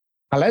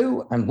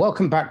Hello, and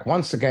welcome back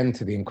once again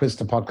to the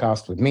Inquisitor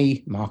podcast with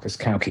me, Marcus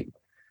Cauchi.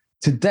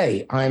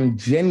 Today, I'm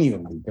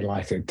genuinely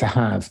delighted to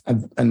have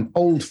an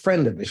old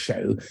friend of the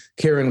show,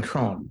 Kieran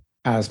Cron,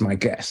 as my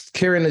guest.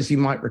 Kieran, as you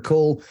might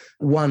recall,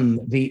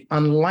 won the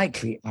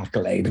unlikely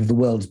accolade of the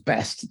world's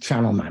best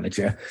channel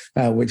manager,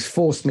 which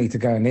forced me to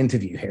go and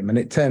interview him. And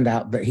it turned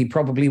out that he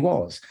probably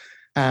was.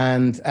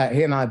 And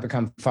he and I have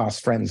become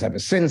fast friends ever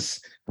since.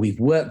 We've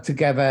worked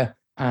together.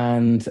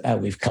 And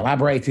we've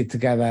collaborated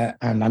together,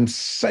 and I'm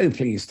so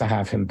pleased to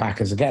have him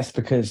back as a guest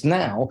because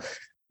now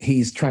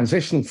he's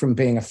transitioned from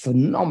being a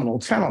phenomenal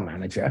channel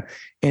manager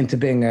into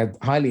being a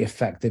highly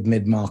effective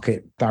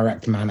mid-market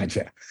direct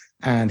manager.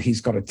 And he's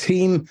got a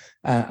team,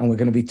 and we're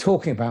going to be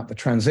talking about the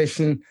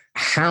transition,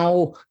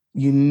 how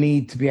you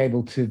need to be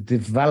able to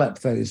develop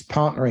those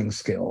partnering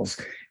skills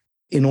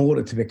in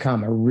order to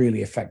become a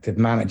really effective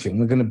manager. And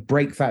we're going to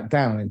break that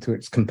down into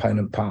its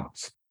component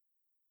parts.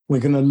 We're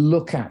going to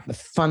look at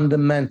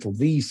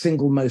the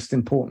single most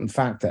important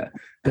factor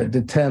that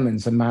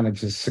determines a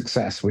manager's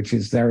success, which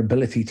is their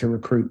ability to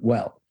recruit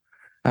well.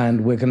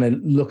 And we're going to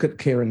look at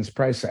Kieran's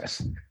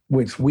process,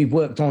 which we've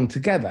worked on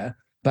together,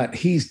 but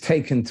he's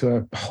taken to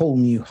a whole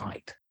new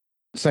height.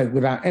 So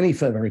without any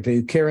further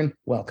ado, Kieran,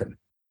 welcome.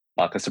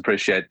 Marcus,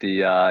 appreciate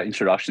the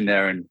introduction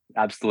there, and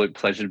absolute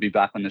pleasure to be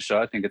back on the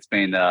show. I think it's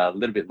been a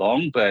little bit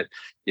long, but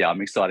yeah,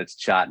 I'm excited to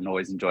chat and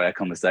always enjoy our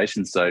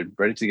conversations. So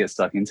ready to get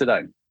stuck in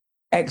today.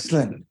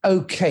 Excellent.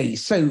 Okay,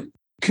 so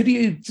could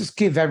you just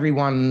give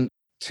everyone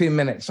 2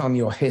 minutes on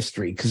your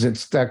history? Because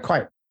it's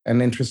quite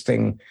an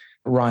interesting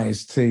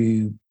rise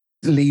to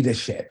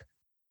leadership.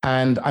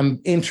 And I'm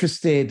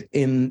interested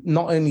in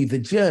not only the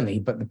journey,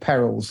 but the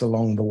perils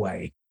along the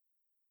way.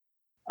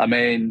 I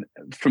mean,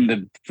 from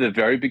the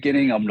very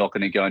beginning, I'm not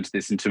going to go into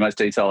this in too much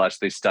detail. I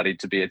actually studied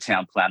to be a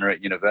town planner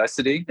at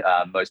university.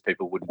 Most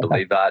people wouldn't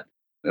believe that.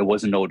 It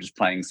wasn't all just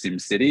playing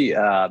SimCity,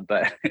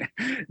 but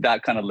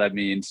that kind of led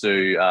me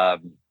into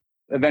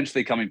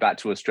eventually coming back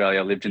to Australia.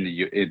 I lived in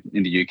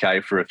the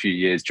UK for a few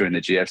years during the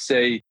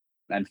GFC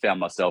and found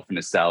myself in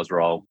a sales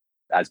role,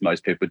 as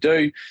most people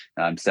do.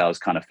 Sales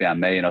kind of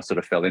found me and I sort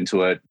of fell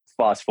into it.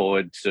 Fast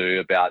forward to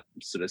about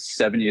sort of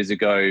 7 years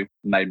ago,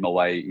 made my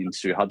way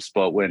into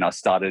HubSpot when I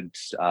started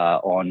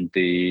on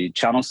the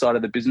channel side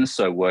of the business,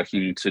 so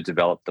working to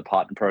develop the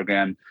partner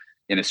program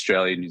in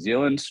Australia and New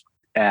Zealand.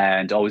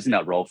 And I was in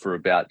that role for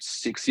about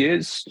 6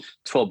 years.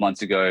 12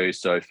 months ago,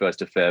 so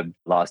 1st of Feb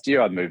last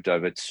year, I moved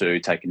over to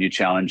take a new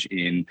challenge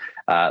in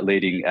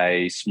leading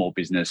a small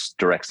business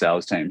direct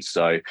sales team.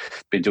 So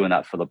been doing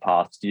that for the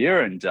past year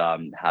and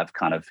have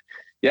kind of,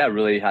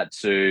 really had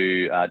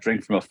to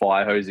drink from a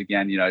fire hose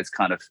again. You know, it's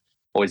kind of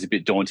always a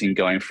bit daunting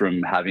going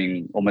from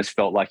having almost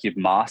felt like you've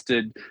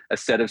mastered a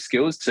set of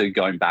skills to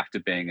going back to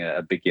being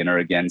a beginner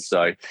again.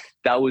 So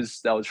that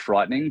was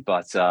frightening,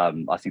 but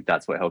I think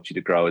that's what helps you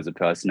to grow as a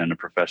person and a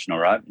professional,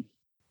 right?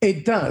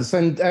 It does.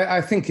 And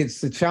I think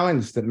it's the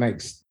challenge that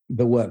makes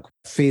the work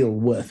feel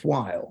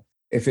worthwhile.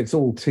 If it's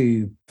all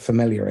too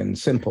familiar and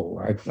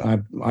simple,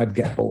 I'd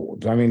get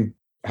bored. I mean,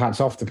 hats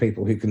off to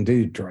people who can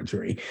do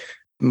drudgery.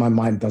 My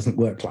mind doesn't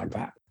work like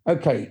that.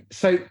 Okay,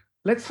 so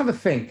let's have a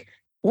think.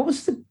 What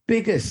was the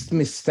biggest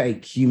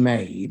mistake you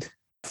made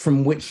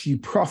from which you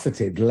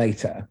profited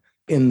later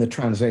in the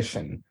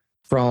transition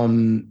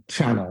from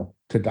channel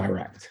to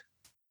direct?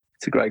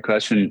 It's a great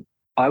question.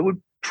 I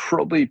would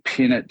probably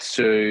pin it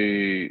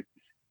to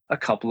a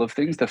couple of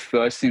things. The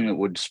first thing that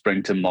would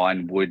spring to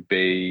mind would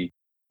be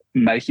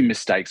making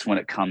mistakes when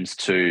it comes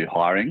to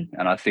hiring.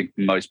 And I think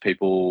most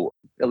people,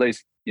 at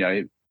least,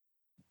 that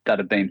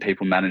have been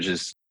people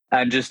managers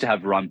and just to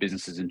have run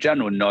businesses in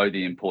general, know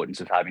the importance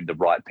of having the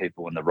right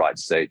people in the right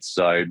seats.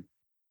 So,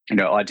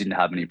 I didn't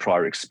have any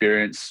prior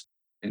experience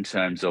in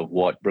terms of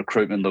what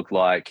recruitment looked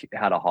like,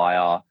 how to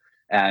hire.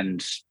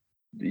 And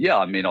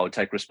I would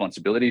take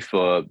responsibility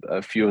for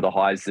a few of the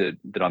hires that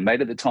I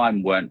made at the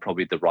time weren't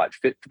probably the right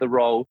fit for the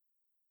role.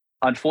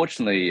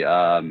 Unfortunately,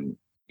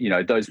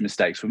 those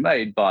mistakes were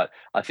made, but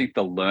I think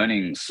the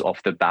learnings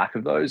off the back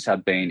of those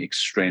have been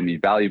extremely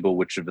valuable,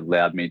 which have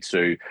allowed me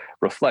to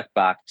reflect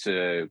back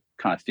to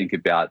kind of think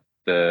about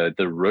the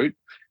root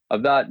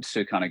of that,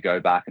 to kind of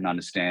go back and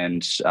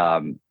understand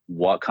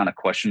what kind of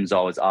questions I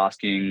was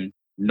asking,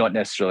 not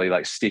necessarily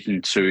like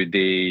sticking to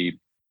the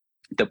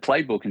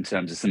playbook in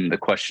terms of some of the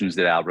questions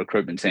that our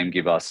recruitment team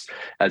give us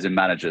as a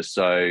manager.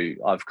 So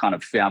I've kind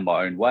of found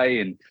my own way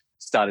and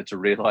started to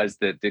realize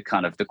that the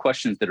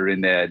questions that are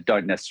in there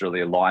don't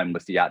necessarily align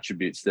with the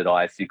attributes that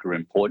I think are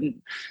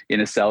important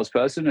in a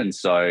salesperson. And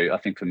so I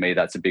think for me,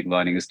 that's a big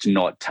learning, is to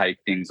not take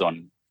things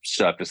on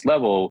surface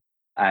level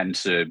and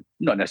to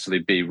not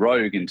necessarily be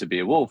rogue and to be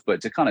a wolf,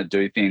 but to kind of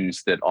do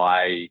things that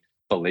I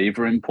believe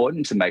are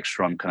important to make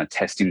sure I'm kind of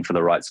testing for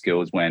the right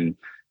skills when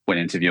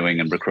interviewing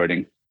and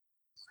recruiting.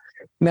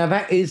 Now,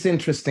 that is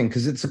interesting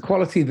because it's a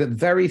quality that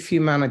very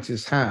few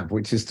managers have,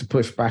 which is to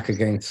push back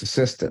against the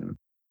system.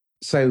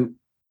 So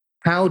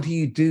how do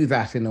you do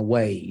that in a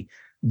way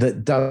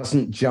that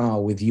doesn't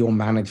jar with your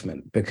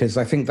management? Because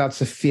I think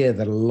that's a fear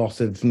that a lot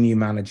of new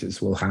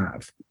managers will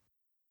have.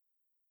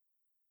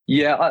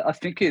 Yeah, I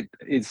think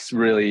it's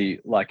really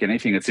like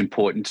anything. It's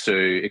important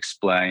to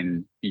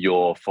explain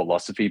your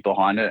philosophy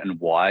behind it and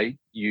why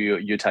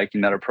you're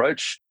taking that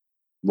approach.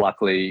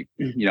 Luckily,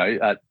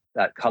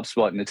 at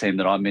HubSpot and the team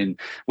that I'm in,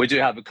 we do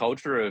have a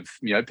culture of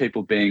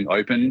people being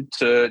open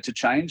to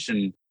change,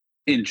 and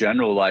in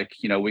general, like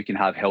we can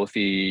have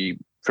healthy,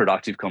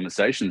 productive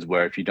conversations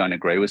where if you don't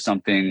agree with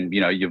something,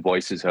 your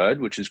voice is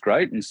heard, which is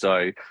great. And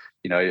so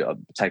I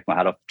take my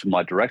hat off to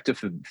my director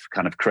for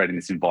kind of creating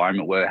this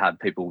environment where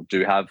people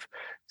do have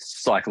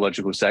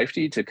psychological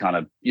safety to kind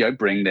of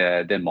bring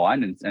their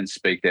mind and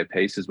speak their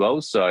piece as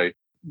well. So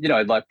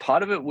like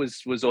part of it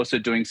was also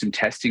doing some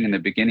testing in the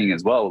beginning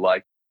as well.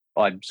 Like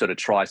I'd sort of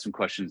try some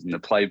questions in the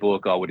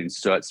playbook. I would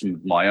insert some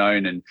of my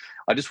own, and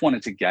I just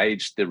wanted to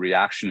gauge the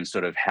reaction and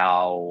sort of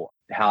how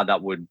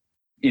that would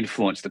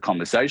influence the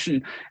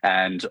conversation.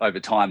 And over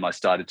time, I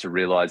started to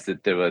realize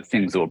that there were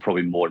things that were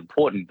probably more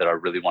important that I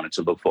really wanted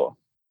to look for.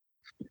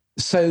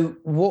 So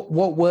what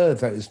were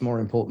those more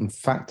important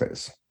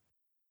factors?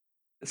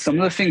 Some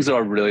of the things that I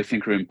really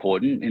think are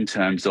important in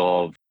terms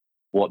of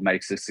what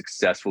makes a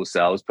successful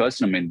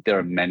salesperson. I mean, there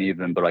are many of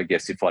them, but I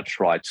guess if I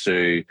try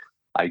to,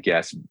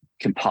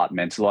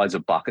 compartmentalize or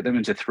bucket them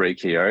into three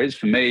key areas,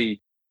 for me,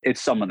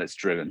 it's someone that's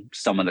driven,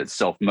 someone that's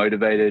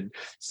self-motivated,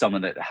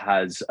 someone that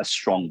has a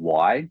strong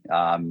why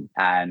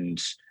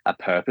and a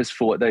purpose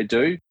for what they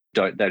do.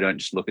 They don't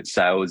just look at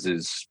sales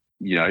as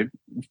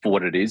for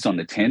what it is on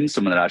the tin.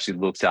 Someone that actually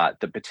looks at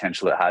the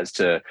potential it has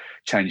to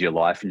change your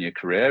life and your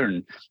career,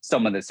 and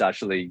someone that's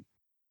actually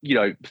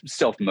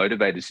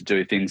self-motivated to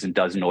do things and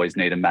doesn't always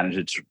need a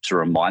manager to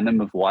remind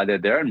them of why they're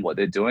there and what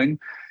they're doing.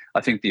 I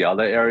think the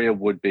other area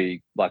would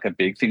be like a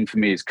big thing for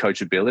me is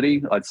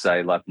coachability. I'd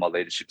say like my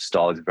leadership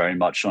style is very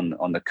much on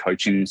the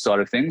coaching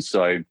side of things.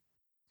 So,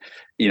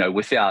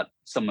 without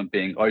someone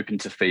being open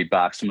to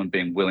feedback, someone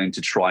being willing to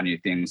try new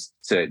things,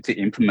 to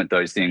implement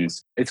those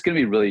things, it's going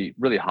to be really,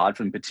 really hard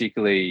for them,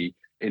 particularly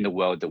in the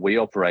world that we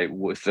operate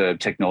with the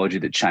technology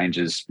that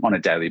changes on a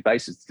daily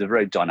basis. It's a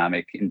very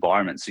dynamic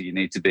environment. So you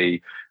need to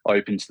be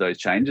open to those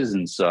changes.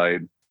 And so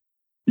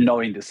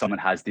knowing that someone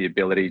has the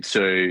ability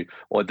to,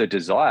 or the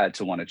desire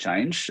to want to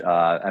change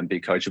and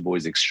be coachable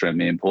is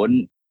extremely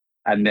important.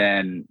 And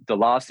then the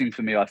last thing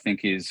for me, I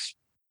think, is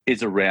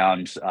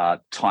around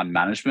time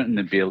management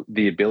and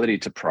the ability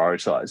to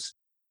prioritize.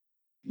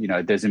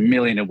 There's a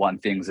million and one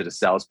things that a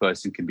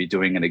salesperson can be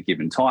doing at a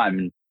given time.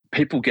 And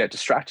people get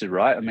distracted,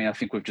 right? I mean, I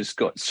think we've just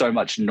got so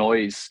much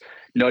noise,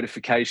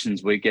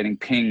 notifications. We're getting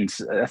pinged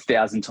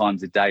 1,000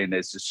 times a day, and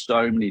there's just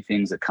so many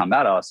things that come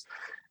at us.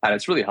 And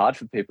it's really hard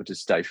for people to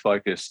stay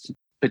focused,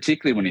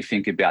 particularly when you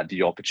think about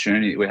the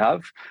opportunity that we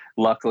have.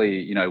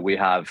 Luckily, we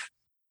have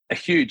a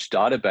huge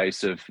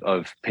database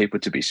of people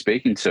to be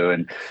speaking to.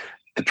 And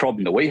the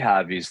problem that we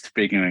have is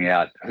figuring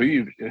out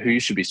who you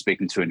should be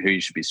speaking to and who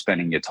you should be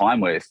spending your time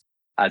with,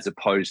 as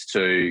opposed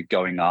to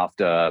going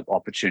after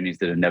opportunities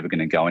that are never going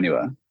to go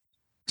anywhere.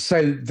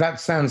 So that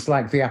sounds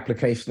like the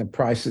application of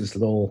Price's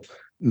law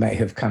may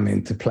have come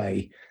into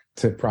play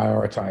to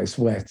prioritize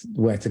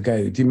where to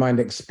go. Do you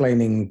mind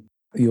explaining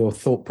your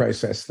thought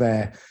process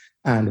there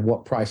and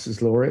what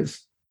Price's law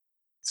is?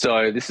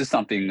 So this is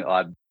something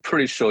I'm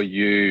pretty sure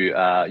you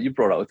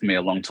brought up with me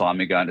a long time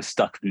ago, and it's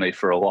stuck with me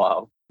for a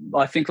while.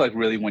 I think like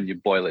really when you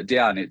boil it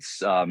down,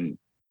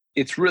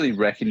 it's really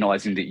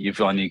recognizing that you've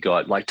only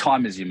got, like,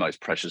 time is your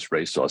most precious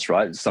resource,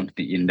 right? It's something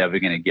that you're never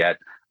going to get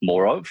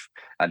more of,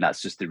 and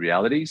that's just the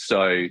reality.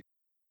 So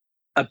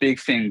a big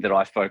thing that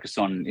I focus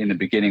on in the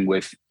beginning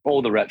with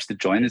all the reps that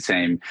join the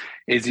team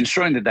is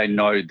ensuring that they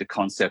know the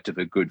concept of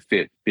a good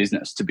fit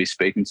business to be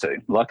speaking to.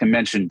 Like I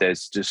mentioned,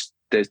 there's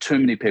too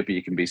many people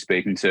you can be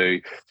speaking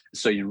to.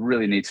 So you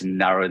really need to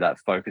narrow that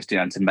focus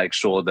down to make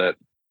sure that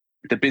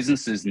the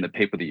businesses and the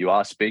people that you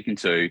are speaking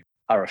to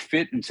are a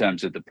fit in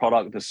terms of the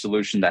product, the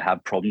solution, they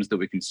have problems that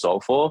we can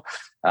solve for.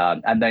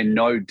 And they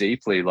know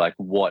deeply like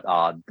what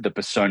are the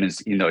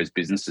personas in those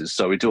businesses.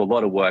 So we do a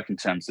lot of work in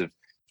terms of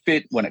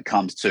fit when it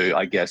comes to,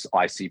 I guess,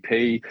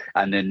 ICP,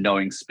 and then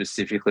knowing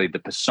specifically the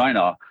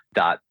persona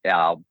that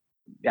our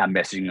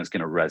messaging is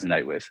going to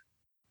resonate with.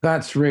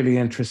 That's really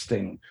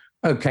interesting.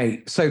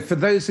 Okay, so for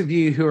those of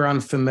you who are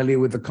unfamiliar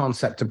with the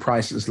concept of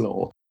Price's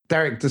law,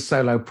 Derek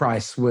DeSolo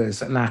Price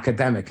was an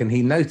academic, and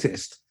he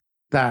noticed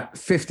that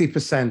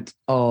 50%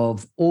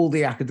 of all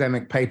the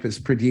academic papers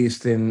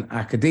produced in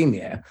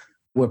academia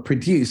were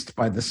produced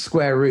by the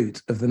square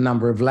root of the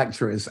number of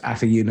lecturers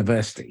at a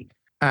university.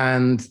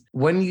 And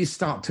when you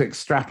start to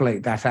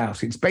extrapolate that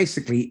out, it's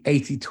basically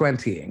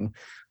 80-20ing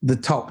the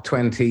top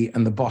 20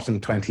 and the bottom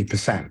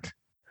 20%.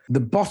 The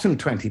bottom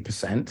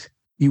 20%,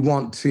 you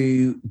want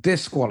to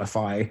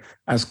disqualify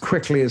as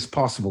quickly as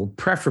possible,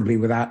 preferably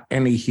without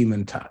any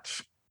human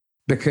touch,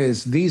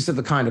 because these are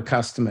the kind of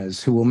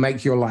customers who will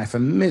make your life a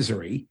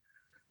misery.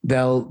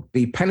 They'll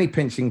be penny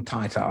pinching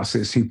tight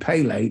asses who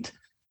pay late,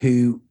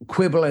 who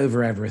quibble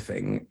over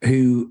everything,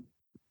 who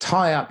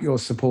tie up your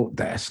support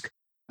desk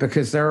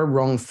because they're a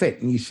wrong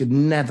fit, and you should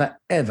never,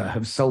 ever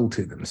have sold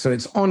to them. So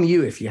it's on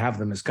you if you have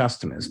them as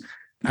customers,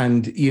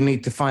 and you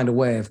need to find a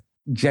way of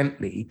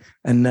gently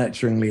and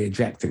nurturingly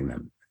ejecting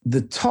them.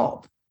 The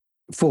top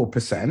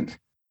 4%,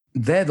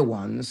 they're the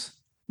ones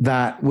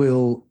that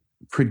will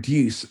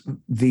produce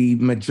the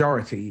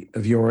majority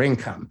of your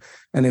income.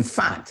 And in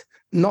fact,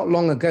 not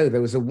long ago,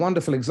 there was a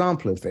wonderful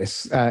example of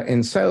this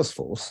in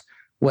Salesforce,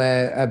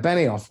 where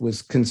Benioff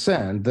was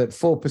concerned that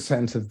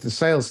 4% of the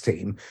sales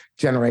team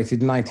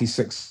generated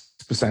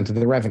 96% of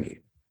the revenue,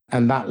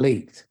 and that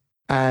leaked.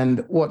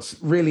 And what's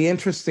really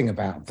interesting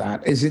about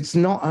that is it's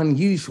not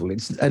unusual.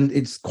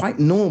 It's quite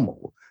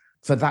normal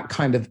for that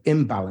kind of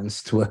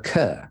imbalance to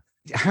occur.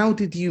 How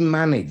did you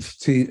manage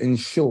to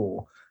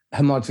ensure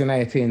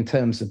homogeneity in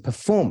terms of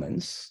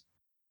performance,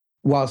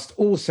 whilst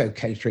also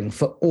catering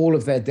for all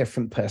of their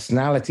different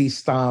personality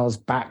styles,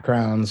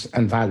 backgrounds,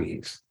 and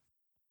values?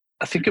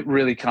 I think it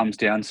really comes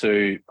down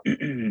to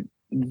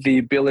the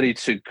ability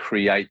to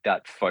create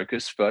that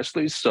focus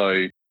firstly.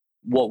 So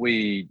what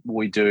we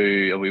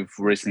do, and we've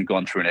recently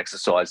gone through an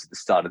exercise at the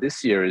start of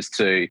this year, is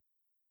to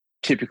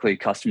typically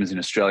customers in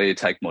Australia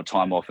take more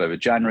time off over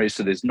January.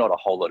 So there's not a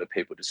whole lot of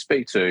people to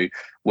speak to,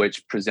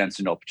 which presents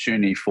an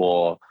opportunity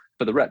for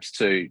the reps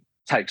to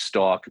take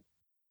stock,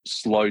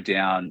 slow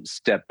down,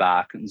 step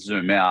back and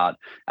zoom out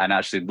and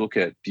actually look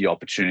at the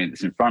opportunity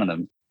that's in front of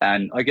them.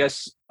 And I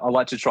guess I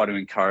like to try to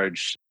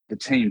encourage the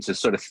team to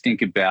sort of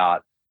think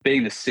about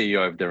being the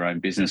CEO of their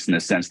own business, in the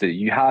sense that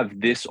you have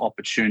this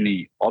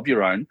opportunity of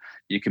your own,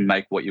 you can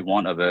make what you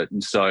want of it.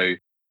 And so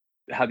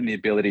having the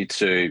ability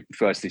to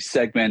firstly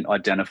segment,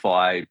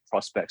 identify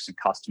prospects and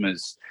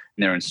customers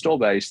in their install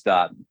base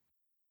that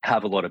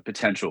have a lot of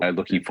potential,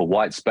 looking for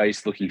white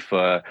space, looking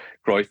for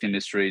growth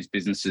industries,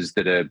 businesses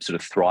that are sort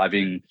of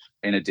thriving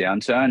in a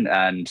downturn,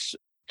 and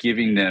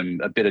giving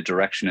them a bit of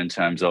direction in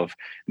terms of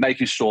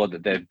making sure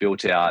that they've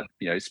built out,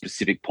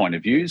 specific point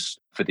of views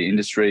for the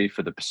industry,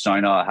 for the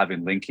persona,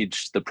 having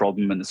linkage to the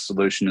problem and the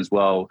solution as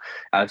well.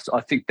 I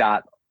think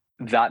that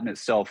in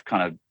itself,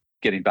 kind of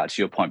getting back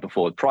to your point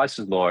before with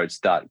Price's Law, it's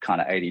that kind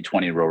of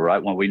 80-20 rule,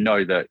 right? When we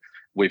know that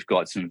we've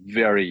got some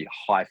very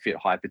high fit,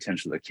 high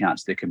potential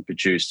accounts that can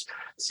produce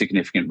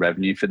significant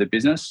revenue for the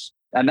business.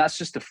 And that's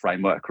just a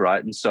framework,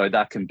 right? And so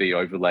that can be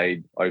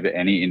overlaid over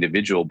any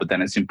individual, but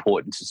then it's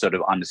important to sort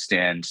of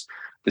understand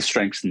the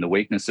strengths and the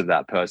weakness of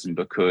that person,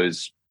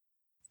 because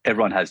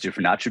everyone has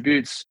different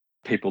attributes.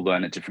 People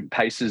learn at different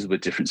paces with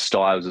different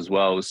styles as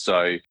well.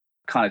 So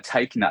kind of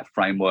taking that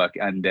framework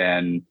and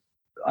then,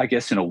 I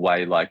guess in a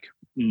way, like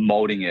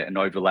molding it and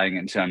overlaying it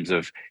in terms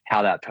of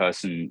how that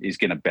person is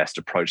going to best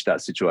approach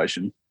that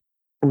situation.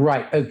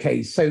 Right.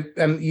 Okay. So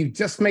you've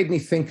just made me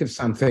think of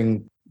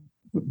something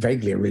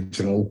vaguely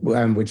original,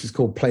 which is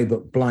called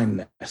playbook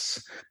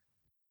blindness.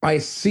 I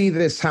see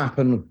this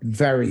happen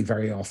very,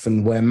 very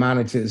often, where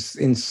managers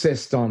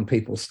insist on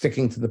people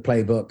sticking to the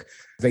playbook.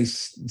 They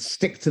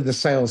stick to the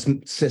sales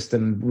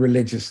system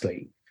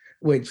religiously,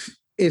 which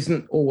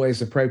isn't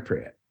always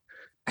appropriate.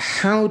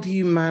 How do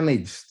you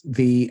manage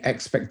the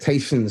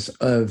expectations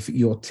of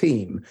your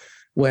team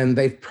when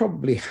they've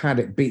probably had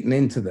it beaten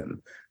into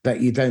them that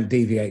you don't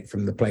deviate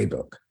from the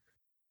playbook?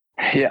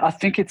 Yeah, I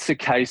think it's a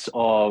case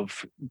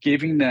of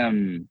giving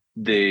them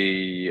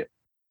the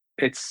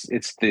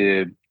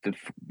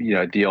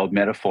old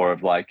metaphor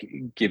of like,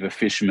 give a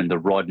fisherman the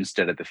rod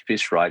instead of the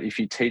fish, right? If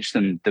you teach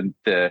them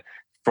the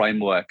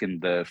framework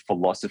and the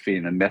philosophy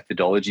and the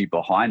methodology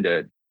behind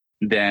it,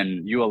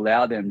 then you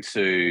allow them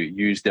to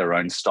use their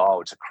own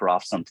style to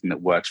craft something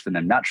that works for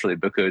them naturally,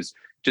 because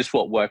just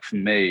what worked for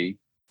me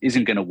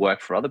isn't going to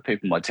work for other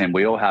people in my team.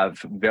 We all have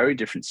very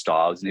different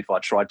styles. And if I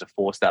tried to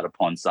force that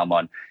upon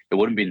someone, it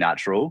wouldn't be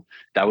natural.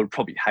 They would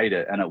probably hate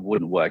it and it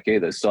wouldn't work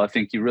either. So I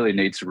think you really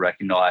need to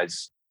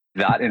recognize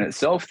that in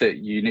itself, that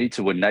you need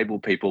to enable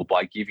people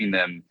by giving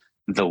them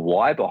the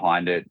why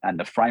behind it and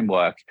the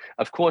framework.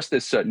 Of course,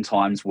 there's certain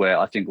times where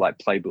I think like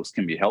playbooks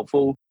can be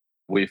helpful.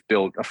 We've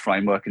built a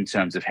framework in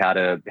terms of how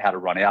to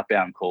run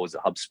outbound calls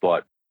at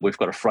HubSpot. We've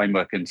got a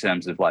framework in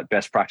terms of like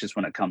best practice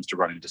when it comes to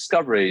running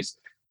discoveries.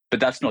 But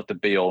that's not the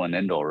be all and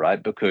end all,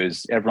 right?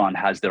 Because everyone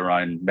has their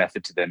own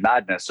method to their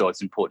madness. So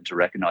it's important to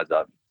recognize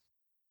that.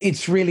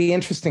 It's really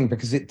interesting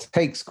because it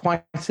takes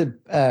quite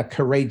a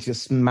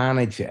courageous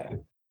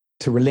manager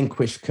to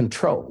relinquish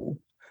control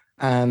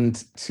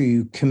and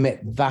to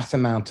commit that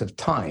amount of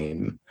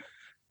time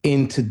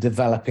into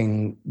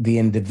developing the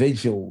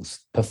individual's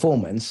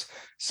performance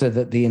so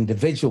that the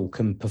individual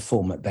can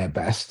perform at their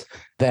best,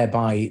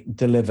 thereby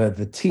deliver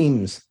the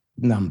team's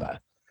number.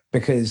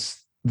 Because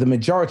the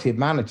majority of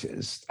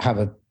managers have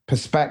a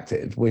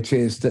perspective, which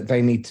is that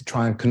they need to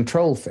try and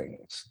control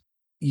things.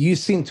 You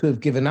seem to have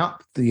given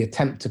up the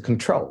attempt to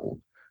control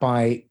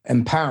by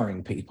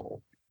empowering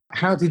people.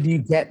 How did you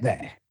get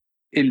there?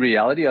 In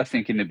reality, I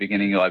think in the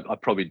beginning, I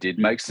probably did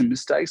make some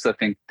mistakes. I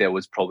think there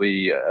was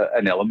probably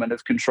an element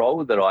of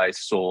control that I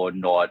saw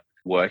not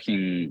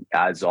working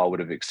as I would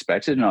have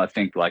expected. And I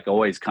think like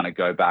always kind of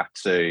go back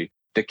to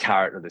the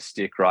carrot or the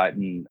stick, right?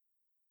 And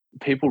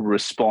people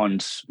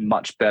respond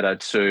much better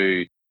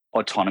to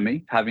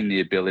autonomy, having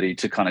the ability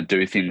to kind of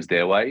do things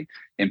their way,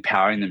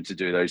 empowering them to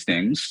do those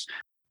things,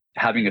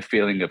 having a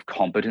feeling of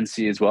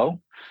competency as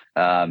well.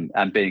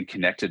 and being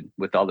connected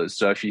with others.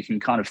 So if you can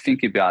kind of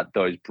think about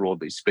those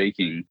broadly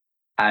speaking,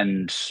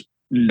 and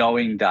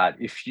knowing that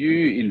if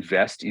you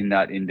invest in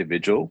that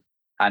individual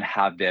and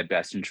have their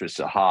best interests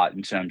at heart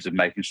in terms of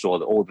making sure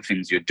that all the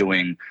things you're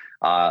doing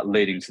are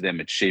leading to them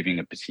achieving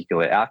a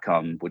particular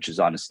outcome, which is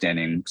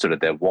understanding sort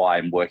of their why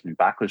and working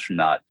backwards from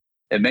that,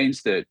 it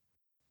means that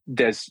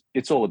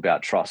it's all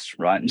about trust,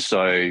 right? And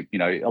so,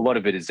 a lot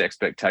of it is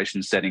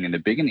expectation setting in the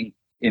beginning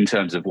in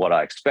terms of what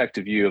I expect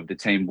of you, of the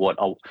team, what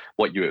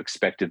you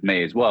expect of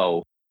me as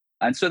well.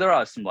 And so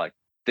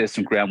there's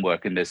some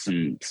groundwork and there's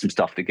some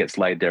stuff that gets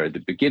laid there at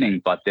the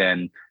beginning, but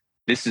then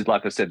this is,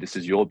 like I said, this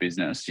is your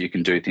business. You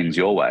can do things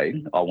your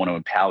way. I want to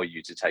empower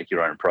you to take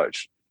your own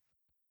approach.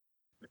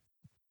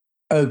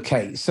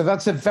 Okay, so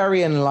that's a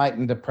very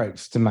enlightened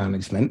approach to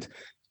management.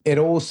 It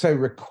also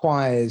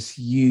requires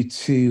you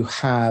to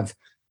have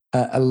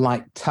a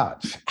light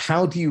touch.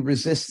 How do you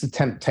resist the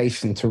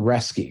temptation to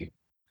rescue?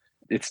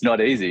 It's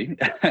not easy.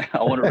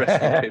 I want to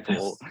rescue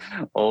people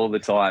all the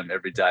time,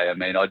 every day. I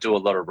mean, I do a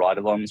lot of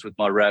ride-alongs with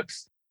my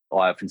reps.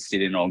 I often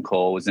sit in on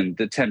calls, and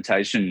the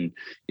temptation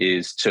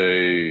is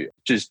to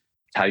just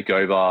take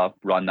over,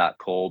 run that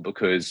call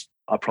because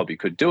I probably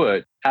could do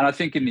it. And I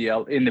think in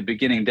the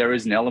beginning, there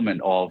is an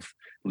element of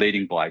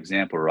leading by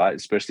example, right?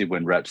 Especially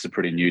when reps are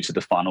pretty new to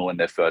the funnel in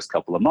their first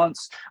couple of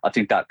months. I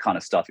think that kind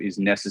of stuff is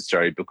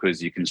necessary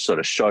because you can sort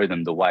of show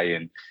them the way,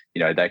 and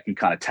they can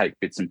kind of take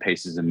bits and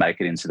pieces and make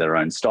it into their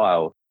own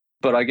style.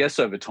 But I guess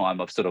over time,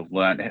 I've sort of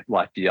learned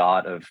like the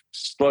art of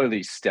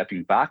slowly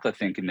stepping back. I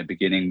think in the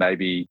beginning,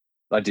 maybe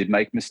I did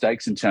make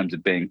mistakes in terms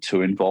of being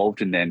too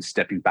involved and then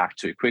stepping back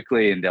too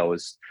quickly. And there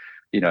was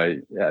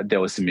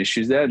some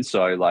issues there. And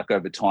so like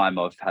over time,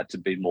 I've had to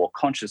be more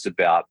conscious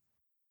about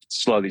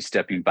slowly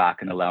stepping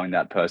back and allowing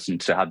that person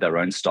to have their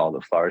own style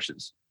that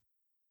flourishes.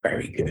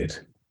 Very good.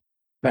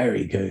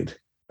 Very good.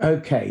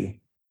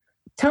 Okay.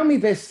 Tell me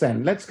this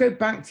then. Let's go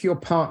back to your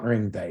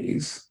partnering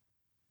days.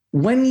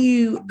 When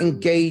you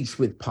engage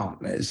with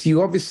partners,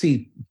 you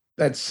obviously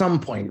at some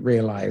point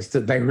realized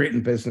that they were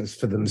in business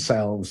for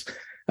themselves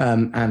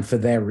and for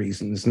their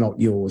reasons, not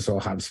yours or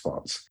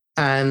HubSpot's.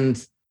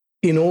 And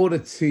in order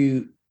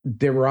to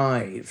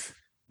derive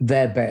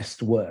their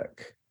best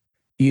work,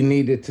 you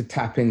needed to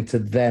tap into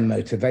their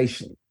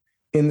motivation.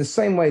 In the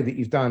same way that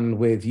you've done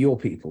with your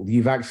people,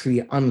 you've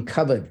actually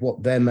uncovered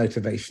what their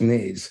motivation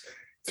is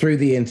through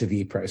the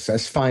interview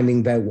process,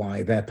 finding their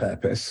why, their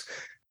purpose.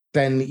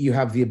 Then you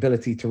have the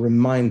ability to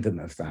remind them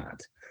of that.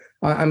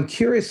 I'm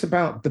curious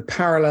about the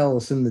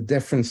parallels and the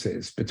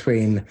differences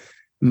between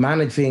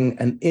managing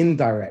an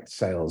indirect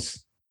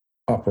sales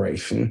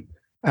operation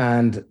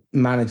and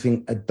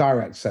managing a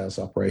direct sales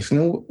operation.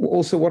 And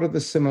also, what are the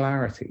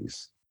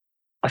similarities?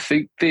 I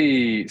think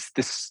this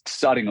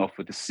starting off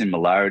with the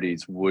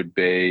similarities would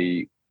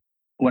be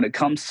when it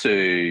comes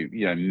to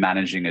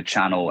managing a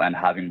channel and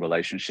having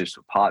relationships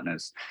with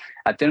partners.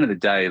 At the end of the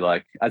day,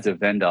 like as a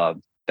vendor,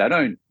 they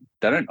don't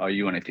owe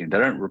you anything. They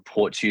don't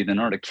report to you. They're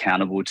not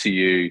accountable to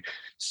you.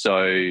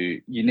 So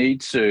you need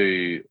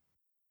to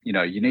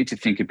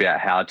think about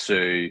how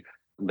to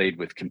lead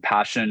with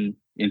compassion,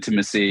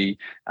 intimacy,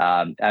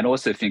 and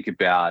also think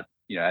about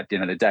at the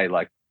end of the day,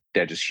 like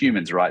they're just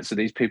humans, right? So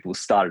these people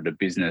started a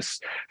business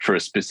for a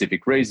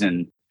specific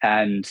reason,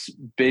 and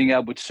being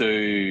able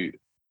to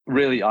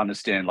really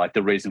understand like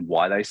the reason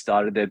why they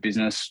started their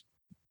business.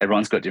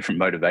 Everyone's got different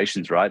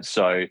motivations, right?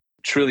 So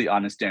truly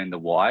understanding the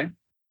why,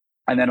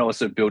 and then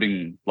also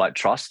building like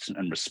trust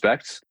and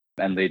respect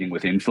and leading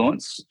with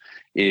influence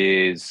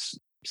is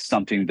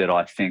something that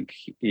I think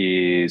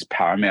is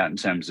paramount in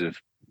terms of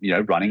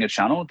running a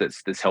channel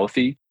that's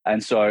healthy.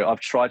 And so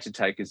I've tried to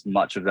take as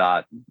much of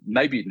that,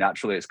 maybe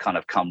naturally it's kind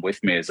of come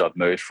with me as I've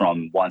moved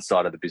from one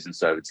side of the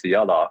business over to the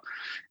other.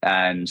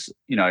 And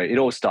it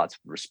all starts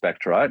with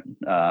respect, right?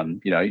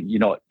 You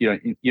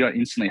don't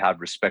instantly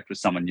have respect with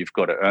someone. You've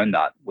got to earn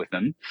that with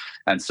them.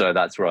 And so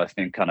that's where I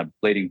think kind of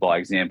leading by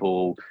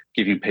example,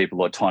 giving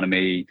people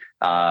autonomy,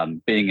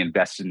 being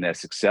invested in their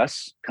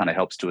success kind of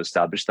helps to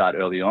establish that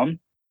early on.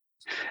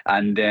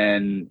 And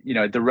then,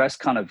 the rest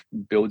kind of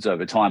builds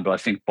over time. But I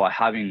think by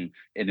having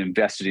an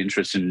invested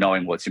interest in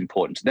knowing what's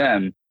important to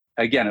them,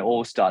 again, it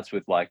all starts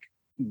with like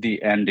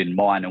the end in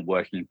mind and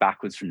working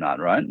backwards from that,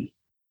 right?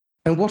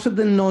 And what are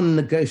the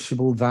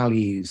non-negotiable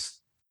values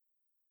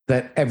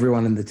that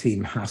everyone in the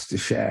team has to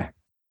share?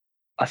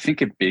 I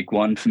think a big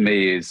one for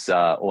me is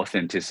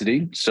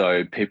authenticity.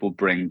 So people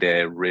bring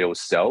their real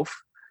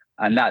self,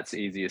 and that's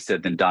easier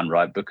said than done,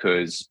 right?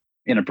 Because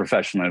in a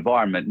professional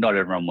environment, not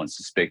everyone wants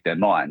to speak their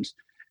mind.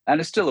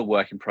 And it's still a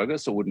work in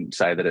progress. I wouldn't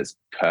say that it's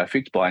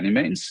perfect by any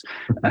means.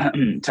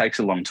 It takes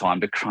a long time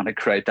to kind of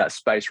create that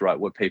space, right,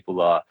 where people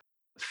are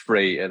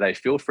free, they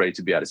feel free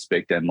to be able to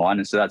speak their mind.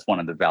 And so that's one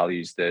of the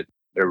values that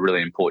are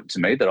really important to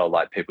me that I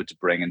like people to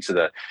bring into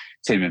the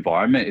team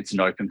environment. It's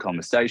an open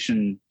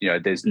conversation.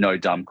 There's no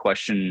dumb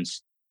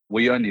questions.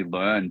 We only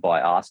learn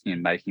by asking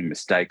and making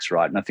mistakes,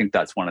 right? And I think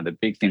that's one of the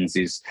big things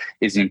is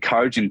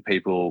encouraging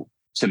people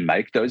to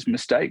make those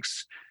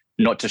mistakes,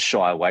 not to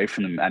shy away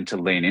from them and to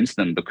lean into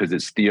them, because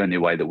it's the only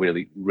way that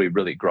we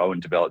really grow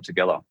and develop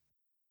together.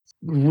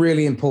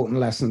 Really important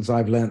lessons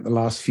I've learned the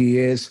last few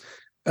years.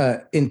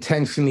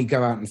 Intentionally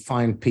go out and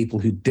find people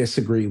who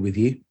disagree with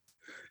you.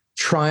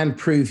 Try and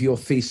prove your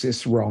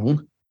thesis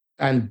wrong,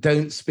 and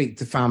don't speak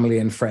to family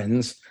and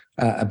friends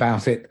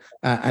about it.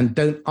 And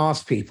don't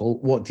ask people,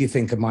 what do you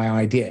think of my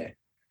idea?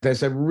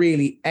 There's a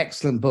really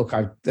excellent book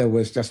that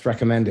was just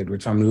recommended,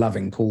 which I'm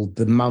loving, called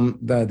the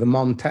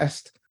Mom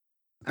Test.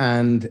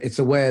 And it's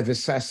a way of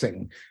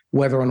assessing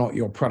whether or not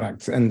your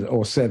product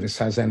or service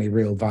has any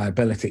real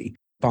viability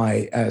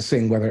by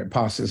seeing whether it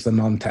passes the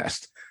Mom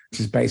Test, which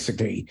is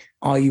basically,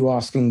 are you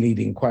asking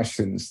leading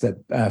questions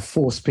that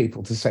force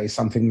people to say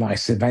something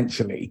nice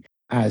eventually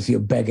as you're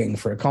begging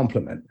for a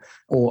compliment?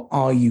 Or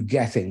are you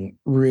getting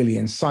really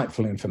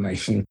insightful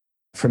information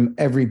from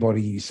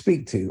everybody you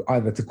speak to,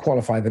 either to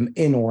qualify them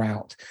in or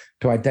out,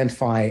 to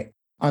identify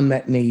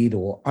unmet need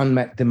or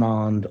unmet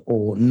demand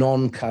or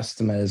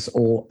non-customers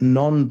or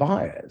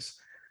non-buyers?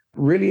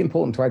 Really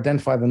important to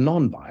identify the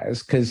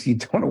non-buyers, because you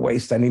don't want to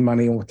waste any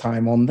money or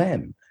time on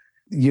them.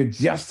 You're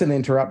just an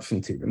interruption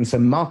to them. So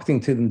marketing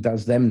to them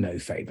does them no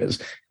favors,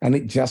 and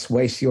it just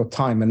wastes your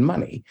time and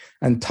money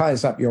and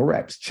ties up your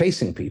reps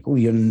chasing people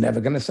you're never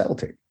going to sell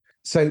to.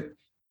 So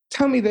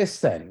tell me this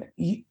then.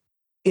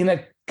 In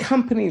a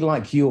company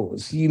like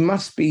yours, you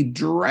must be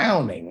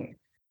drowning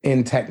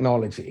in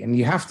technology, and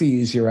you have to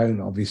use your own,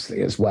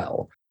 obviously, as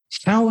well.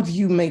 How do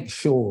you make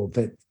sure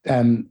that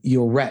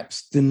your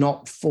reps do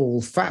not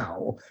fall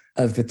foul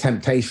of the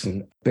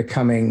temptation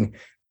becoming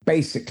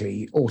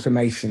basically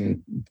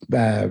automation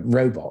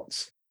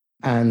robots,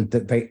 and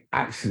that they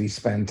actually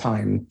spend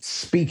time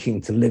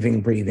speaking to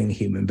living, breathing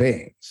human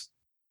beings?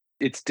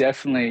 It's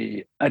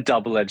definitely a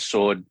double-edged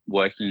sword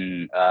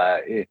working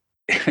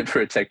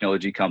for a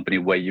technology company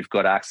where you've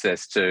got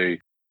access to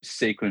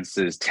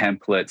sequences,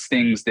 templates,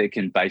 things that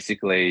can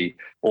basically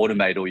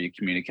automate all your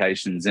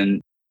communications.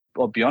 And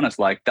I'll be honest,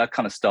 like, that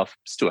kind of stuff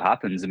still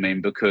happens. I mean,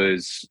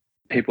 because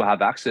people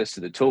have access to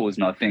the tools.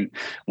 And I think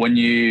when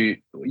you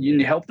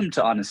help them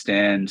to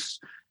understand,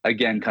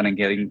 again, kind of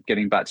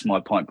getting back to my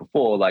point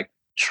before, like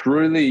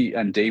truly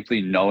and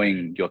deeply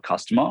knowing your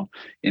customer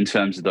in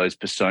terms of those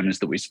personas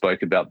that we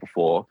spoke about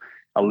before,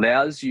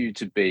 allows you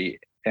to be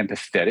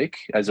empathetic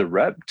as a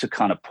rep, to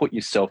kind of put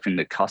yourself in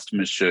the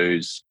customer's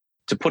shoes,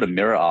 to put a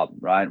mirror up,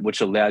 right?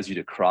 Which allows you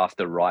to craft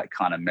the right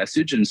kind of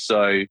message. And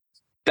so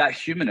that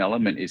human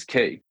element is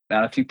key. And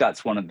I think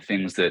that's one of the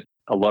things that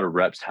a lot of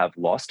reps have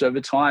lost over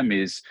time,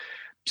 is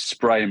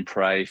spray and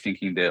pray,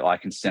 thinking that I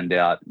can send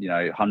out,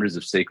 hundreds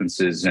of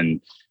sequences and,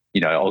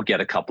 I'll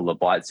get a couple of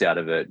bites out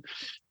of it.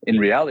 In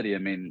reality, I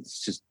mean,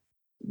 it's just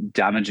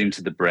damaging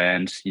to the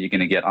brand. You're going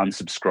to get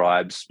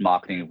unsubscribes.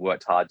 Marketing have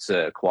worked hard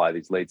to acquire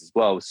these leads as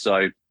well.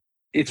 So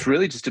it's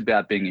really just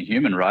about being a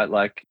human, right?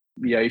 Like,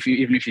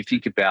 even if you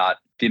think about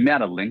the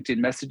amount of LinkedIn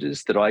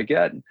messages that I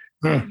get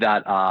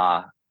that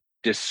are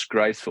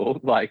disgraceful,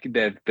 like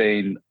they've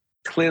been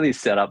clearly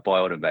set up by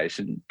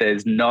automation.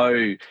 There's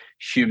no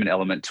human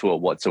element to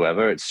it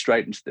whatsoever. It's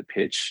straight into the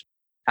pitch.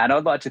 And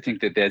I'd like to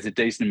think that there's a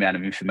decent amount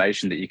of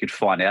information that you could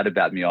find out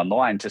about me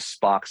online to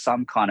spark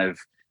some kind of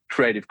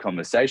creative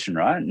conversation,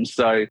 right? And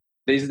so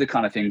these are the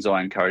kind of things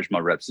I encourage my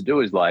reps to do,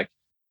 is like,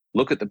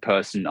 look at the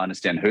person,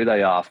 understand who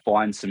they are,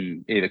 find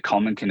some either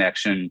common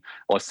connection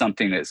or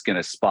something that's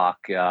going to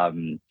spark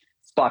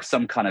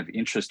some kind of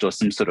interest or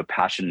some sort of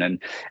passion,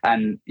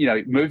 and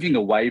moving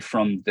away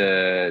from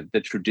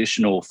the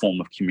traditional form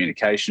of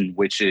communication,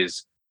 which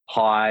is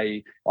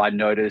hi, I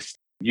noticed,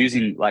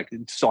 using like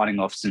signing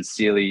off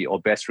sincerely or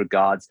best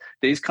regards,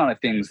 these kind of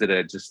things that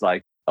are just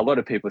like, a lot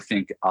of people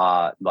think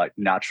are like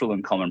natural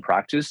and common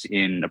practice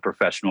in a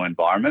professional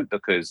environment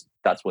because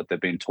that's what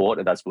they've been taught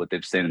and that's what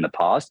they've seen in the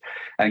past,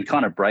 and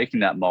kind of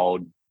breaking that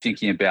mold,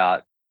 thinking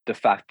about the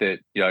fact that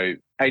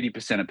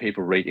 80% of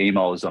people read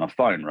emails on a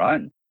phone,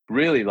 right?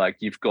 Really, like,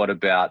 you've got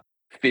about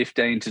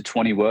 15 to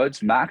 20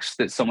 words max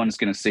that someone's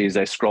going to see as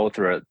they scroll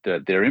through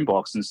their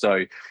inbox. And so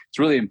it's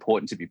really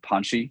important to be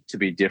punchy, to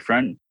be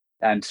different,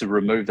 and to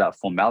remove that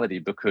formality,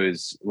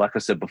 because like I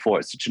said before,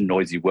 it's such a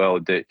noisy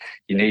world that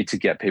you need to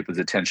get people's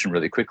attention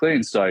really quickly.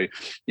 And so,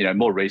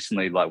 more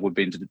recently, like, we've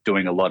been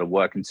doing a lot of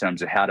work in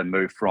terms of how to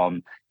move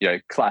from,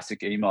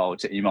 classic email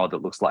to email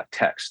that looks like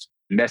text.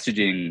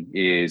 Messaging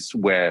is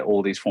where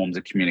all these forms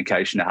of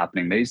communication are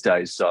happening these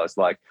days. So it's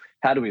like,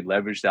 how do we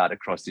leverage that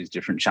across these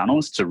different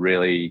channels to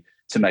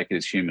make it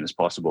as human as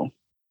possible?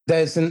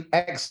 There's an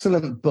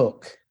excellent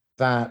book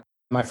that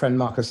my friend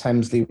Marcus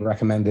Hemsley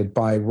recommended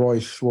by Roy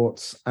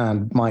Schwartz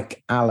and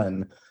Mike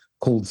Allen,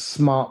 called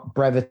Smart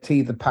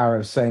Brevity, The Power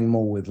of Saying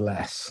More with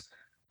Less.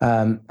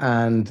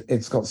 And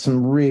it's got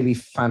some really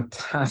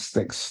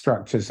fantastic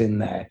structures in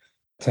there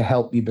to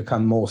help you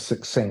become more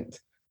succinct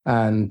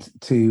and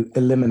to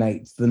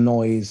eliminate the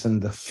noise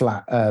and the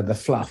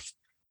fluff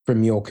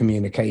from your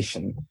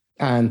communication,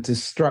 and to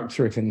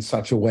structure it in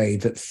such a way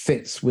that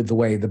fits with the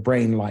way the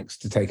brain likes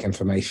to take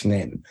information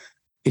in.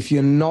 If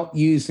you're not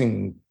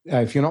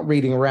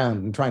reading around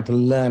and trying to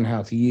learn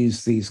how to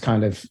use these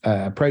kind of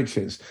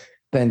approaches,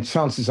 then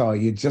chances are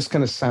you're just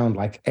going to sound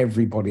like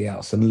everybody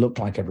else and look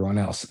like everyone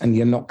else, and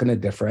you're not going to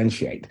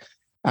differentiate.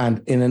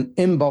 And in an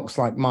inbox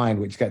like mine,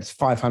 which gets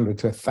 500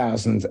 to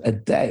 1,000 a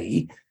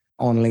day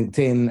on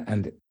LinkedIn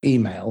and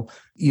email,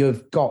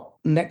 you've got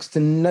next to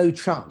no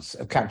chance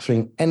of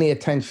capturing any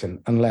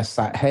attention unless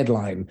that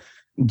headline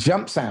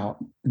jumps out,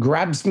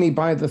 grabs me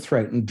by the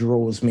throat and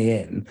draws me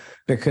in,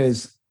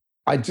 because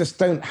I just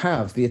don't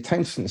have the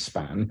attention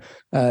span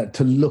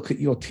to look at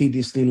your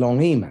tediously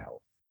long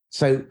email.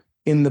 So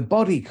in the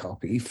body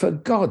copy, for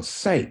God's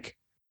sake,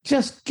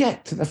 just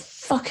get to the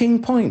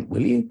fucking point,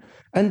 will you?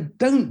 And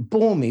don't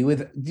bore me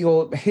with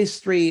your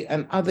history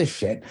and other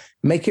shit.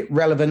 Make it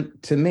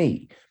relevant to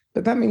me.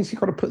 But that means you've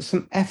got to put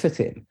some effort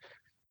in.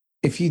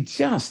 If you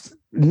just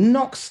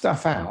knock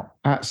stuff out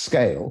at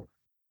scale,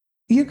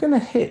 you're going to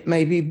hit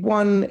maybe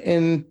 1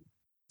 in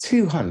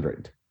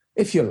 200,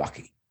 if you're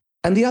lucky.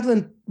 And the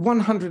other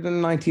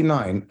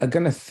 199 are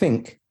going to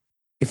think,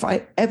 if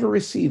I ever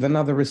receive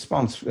another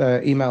response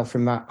email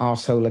from that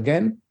arsehole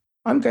again,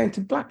 I'm going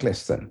to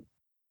blacklist them.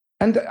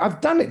 And I've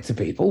done it to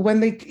people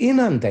when they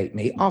inundate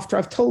me after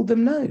I've told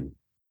them no.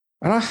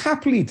 And I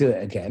happily do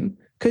it again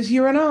because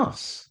you're an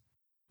arse.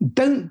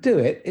 Don't do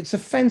it. It's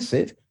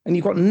offensive, and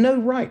you've got no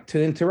right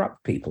to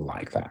interrupt people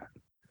like that.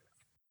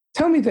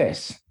 Tell me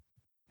this.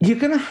 You're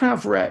going to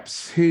have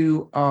reps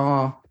who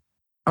are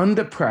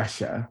under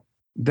pressure,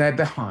 they're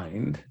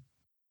behind.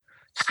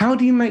 How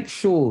do you make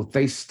sure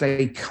they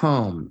stay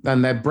calm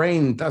and their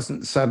brain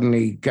doesn't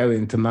suddenly go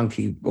into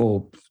monkey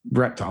or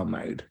reptile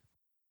mode?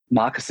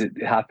 Marcus, it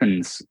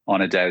happens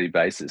on a daily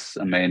basis.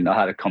 I mean, I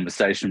had a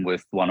conversation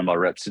with one of my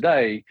reps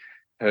today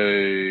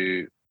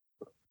who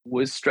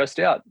was stressed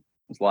out.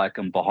 It's like,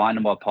 I'm behind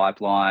in my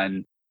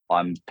pipeline.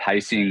 I'm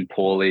pacing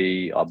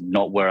poorly. I'm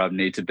not where I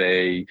need to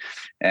be.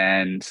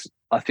 And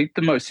I think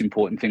the most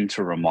important thing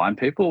to remind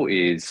people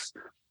is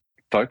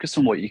focus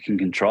on what you can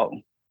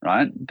control,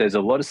 right? There's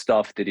a lot of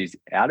stuff that is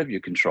out of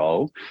your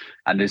control,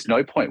 and there's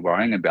no point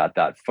worrying about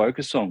that.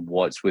 Focus on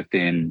what's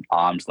within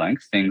arm's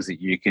length, things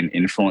that you can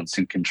influence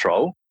and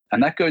control.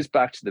 And that goes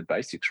back to the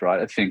basics, right?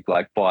 I think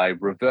like by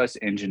reverse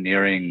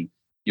engineering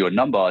your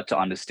number to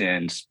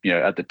understand,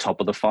 at the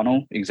top of the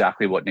funnel,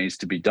 exactly what needs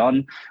to be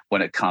done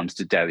when it comes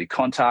to daily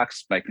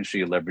contacts, making sure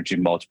you're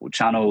leveraging multiple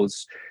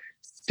channels,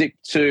 stick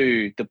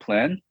to the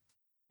plan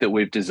that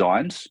we've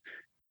designed,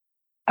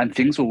 and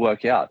things will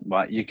work out,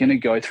 right? You're going to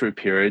go through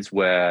periods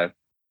where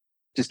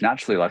just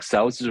naturally, like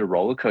sales is a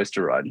roller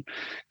coaster ride.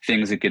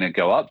 Things are going to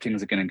go up,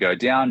 things are going to go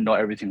down. Not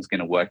everything's going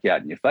to work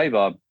out in your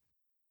favor.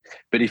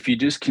 But if you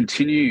just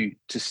continue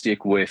to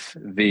stick with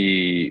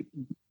the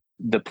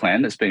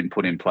plan that's been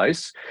put in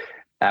place,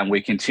 and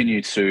we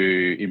continue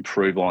to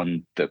improve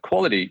on the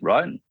quality,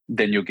 right,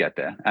 then you'll get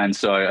there. And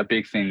so a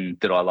big thing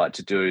that I like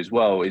to do as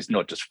well is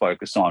not just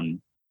focus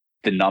on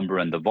the number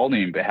and the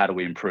volume, but how do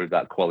we improve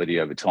that quality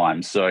over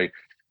time? So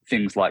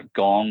things like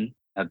Gong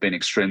have been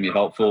extremely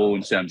helpful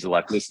in terms of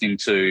like listening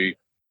to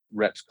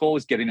reps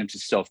calls, getting them to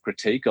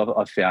self-critique.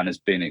 I've found has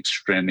been an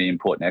extremely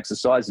important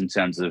exercise in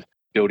terms of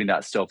building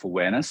that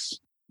self-awareness.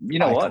 You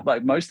know what?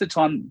 Like most of the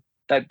time,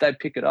 they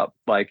pick it up.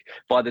 Like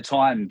by the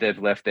time they've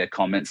left their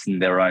comments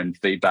and their own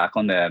feedback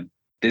on there,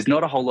 there's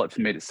not a whole lot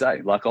for me to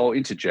say. Like I'll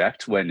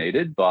interject where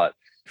needed, but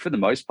for the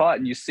most part,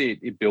 and you see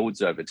it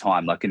builds over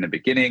time. Like in the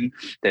beginning,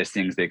 there's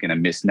things they're going to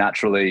miss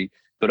naturally,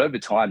 but over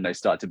time they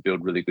start to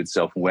build really good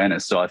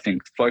self-awareness. So I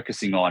think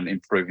focusing on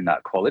improving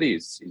that quality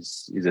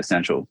is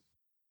essential.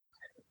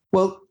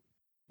 Well,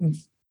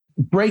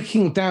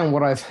 breaking down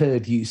what I've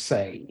heard you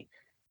say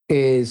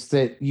is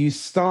that you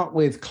start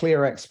with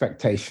clear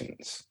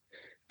expectations.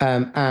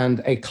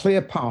 And a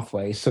clear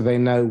pathway so they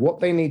know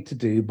what they need to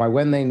do, by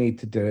when they need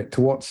to do it,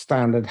 to what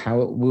standard, how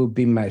it will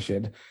be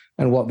measured,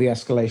 and what the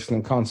escalation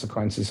and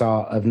consequences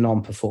are of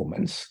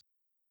non-performance.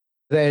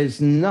 There's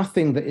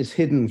nothing that is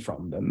hidden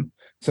from them,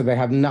 so they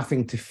have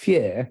nothing to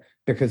fear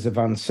because of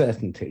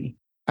uncertainty.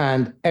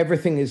 And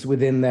everything is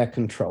within their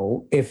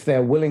control. If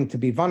they're willing to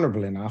be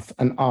vulnerable enough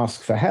and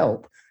ask for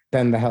help,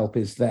 then the help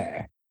is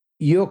there.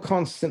 You're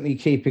constantly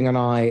keeping an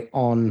eye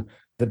on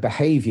the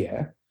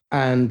behavior,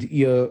 and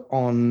you're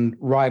on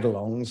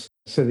ride-alongs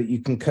so that you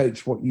can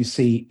coach what you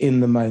see in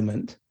the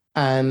moment.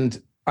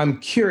 And I'm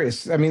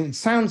curious, I mean, it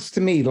sounds to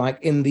me like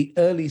in the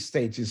early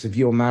stages of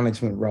your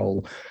management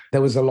role,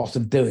 there was a lot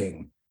of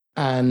doing,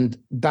 and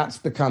that's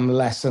become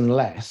less and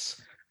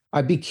less.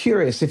 I'd be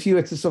curious if you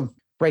were to sort of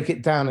break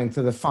it down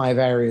into the 5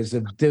 areas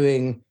of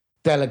doing,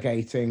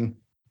 delegating,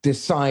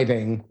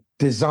 deciding,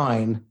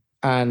 design,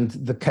 and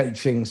the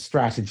coaching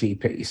strategy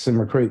piece and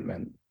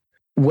recruitment.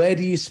 Where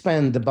do you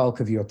spend the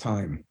bulk of your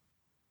time?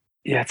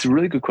 Yeah, it's a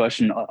really good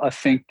question. I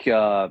think,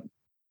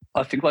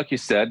 like you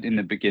said in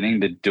the beginning,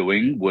 the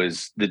doing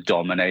was the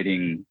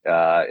dominating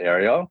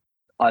area.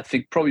 I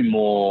think probably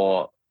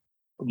more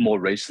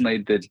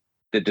recently,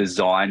 the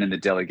design and the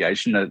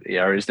delegation are the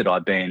areas that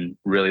I've been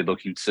really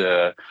looking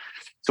to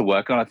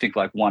work on. I think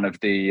like one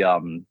of the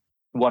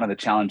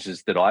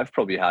challenges that I've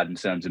probably had in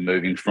terms of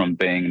moving from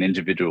being an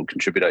individual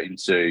contributor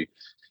into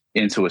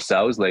into a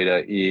sales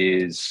leader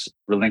is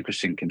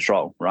relinquishing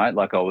control, right?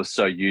 Like I was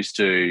so used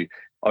to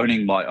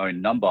owning my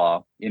own number,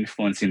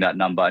 influencing that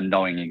number, and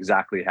knowing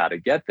exactly how to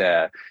get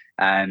there.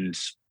 And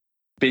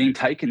being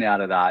taken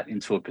out of that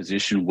into a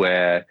position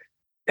where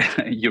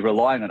you're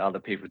relying on other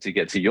people to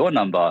get to your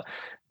number,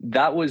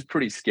 that was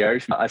pretty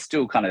scary. I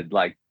still kind of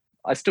like,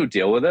 I still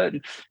deal with it.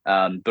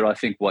 But I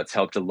think what's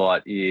helped a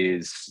lot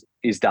is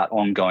that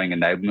ongoing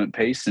enablement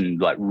piece,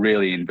 and like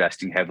really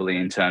investing heavily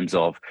in terms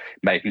of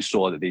making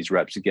sure that these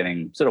reps are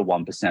getting sort of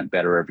 1%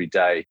 better every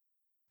day.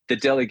 The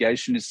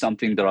delegation is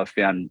something that I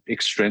found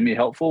extremely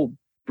helpful,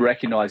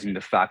 recognizing the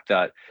fact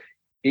that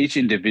each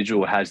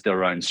individual has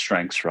their own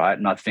strengths, right?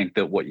 And I think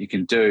that what you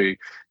can do,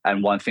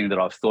 and one thing that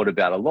I've thought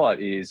about a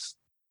lot is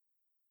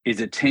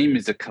a team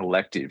is a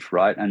collective,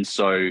 right? And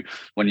so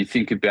when you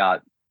think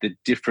about the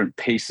different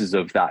pieces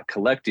of that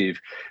collective,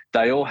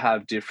 they all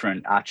have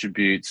different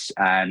attributes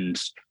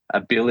and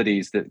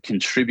abilities that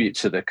contribute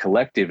to the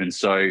collective. And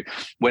so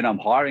when I'm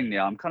hiring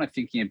now, I'm kind of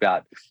thinking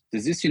about,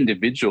 does this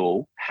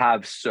individual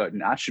have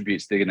certain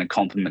attributes that are going to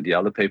complement the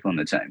other people on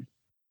the team?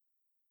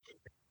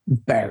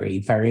 Very,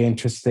 very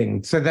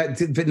interesting. So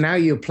that now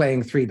you're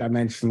playing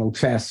three-dimensional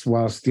chess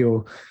whilst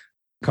your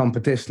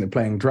competition are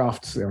playing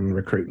drafts on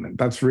recruitment.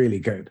 That's really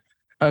good.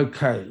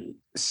 Okay,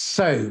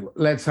 so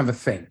let's have a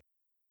think.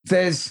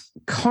 There's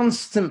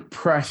constant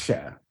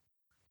pressure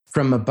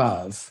from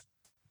above,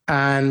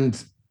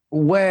 and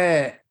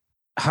where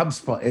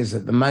HubSpot is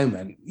at the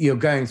moment, you're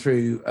going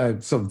through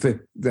sort of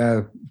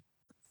the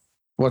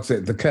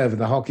curve of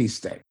the hockey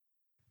stick,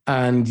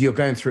 and you're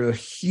going through a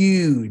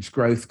huge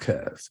growth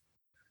curve.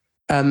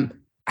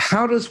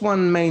 How does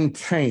one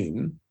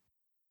maintain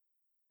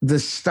the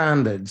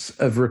standards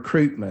of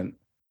recruitment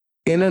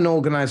in an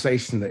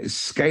organization that is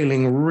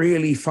scaling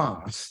really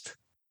fast?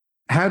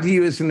 How do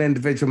you, as an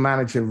individual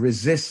manager,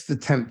 resist the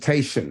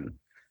temptation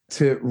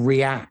to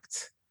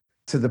react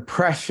to the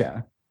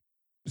pressure?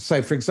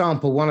 So, for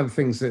example, one of the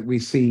things that we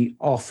see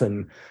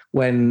often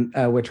when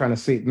we're trying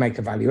to make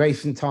a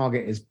valuation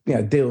target is,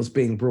 deals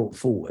being brought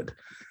forward.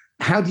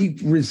 How do you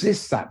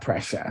resist that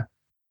pressure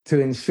to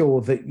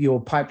ensure that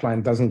your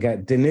pipeline doesn't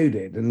get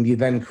denuded, and you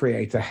then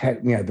create the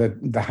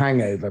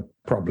hangover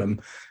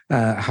problem,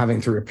 having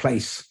to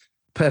replace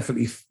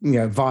perfectly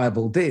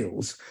viable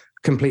deals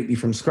completely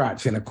from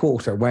scratch in a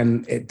quarter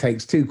when it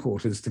takes 2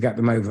 quarters to get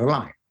them over the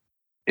line?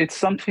 It's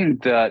something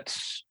that,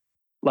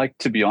 like,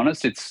 to be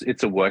honest,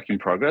 it's a work in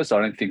progress. I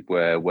don't think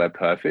we're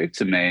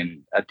perfect. I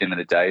mean, at the end of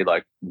the day,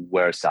 like,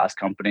 we're a SaaS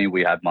company.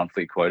 We have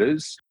monthly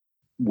quotas,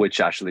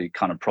 which actually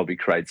kind of probably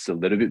creates a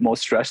little bit more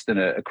stress than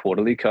a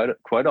quarterly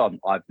quota.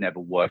 I've never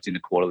worked in a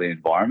quarterly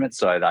environment,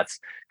 so that's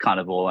kind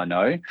of all I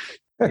know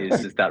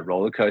is just that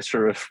roller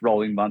coaster of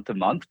rolling month to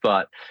month.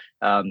 But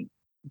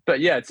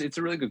yeah, it's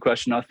a really good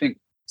question. I think,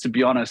 to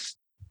be honest,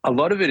 a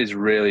lot of it is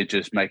really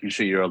just making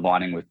sure you're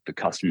aligning with the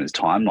customer's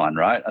timeline,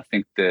 right? I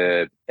think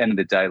the end of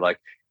the day, like,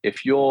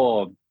 if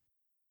you're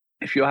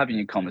having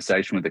a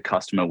conversation with the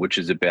customer, which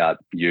is about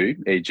you,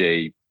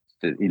 e.g.,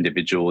 the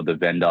individual, the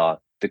vendor,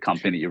 the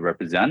company that you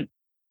represent,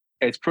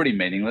 it's pretty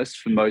meaningless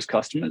for most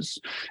customers.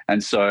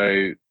 And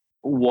so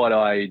what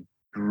I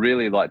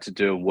really like to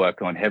do and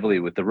work on heavily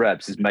with the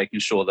reps is making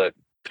sure that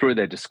through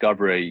their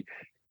discovery,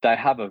 they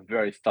have a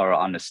very thorough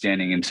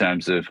understanding in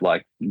terms of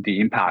like the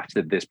impact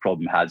that this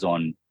problem has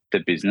on the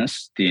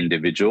business, the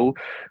individual.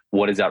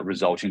 What is that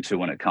resulting to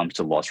when it comes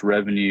to lost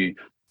revenue,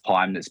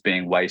 time that's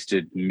being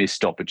wasted,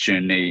 missed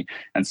opportunity?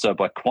 And so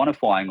by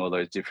quantifying all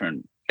those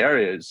different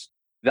areas,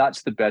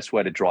 that's the best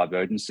way to drive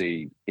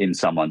urgency in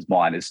someone's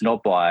mind. It's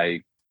not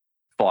by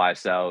fire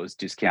sales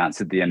discounts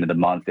at the end of the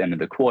month, end of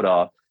the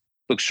quarter.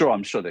 Look, sure,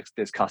 I'm sure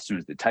there's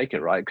customers that take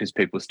it, right? Because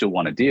people still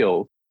want a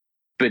deal.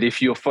 But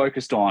if you're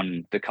focused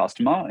on the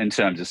customer in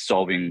terms of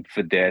solving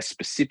for their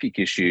specific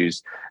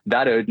issues,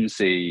 that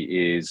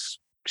urgency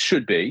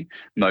should be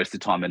most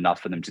of the time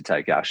enough for them to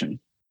take action.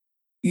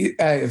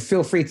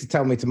 Feel free to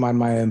tell me to mind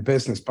my own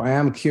business, but I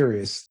am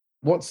curious,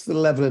 what's the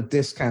level of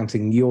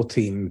discounting your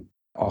team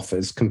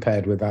offers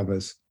compared with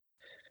others?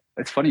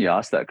 It's funny you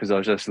asked that, because I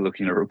was just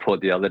looking at a report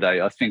the other day.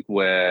 I think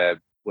we're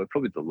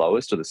probably the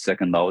lowest or the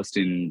second lowest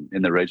in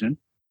the region.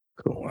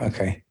 Cool.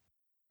 Okay.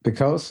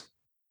 Because?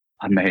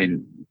 I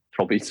mean,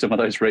 probably some of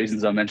those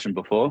reasons I mentioned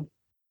before.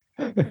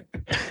 But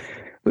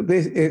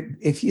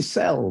if you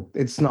sell,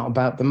 it's not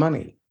about the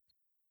money.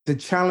 The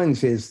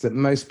challenge is that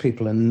most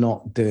people are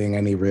not doing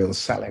any real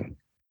selling.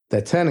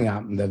 They're turning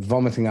up and they're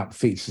vomiting up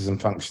features and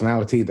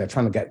functionality. They're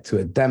trying to get to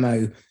a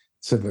demo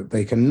so that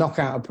they can knock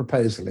out a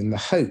proposal in the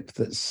hope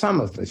that some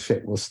of the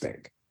shit will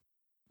stick.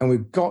 And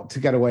we've got to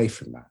get away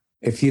from that.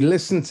 If you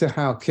listen to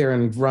how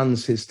Kieran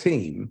runs his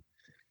team,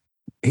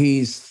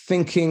 he's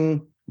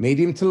thinking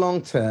medium to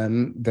long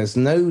term. There's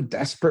no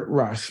desperate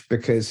rush,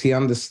 because he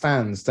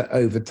understands that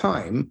over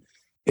time,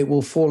 it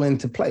will fall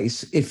into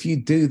place if you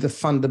do the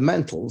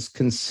fundamentals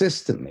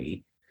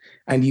consistently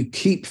and you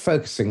keep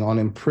focusing on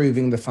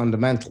improving the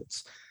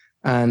fundamentals.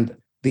 And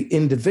the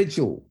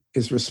individual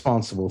is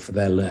responsible for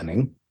their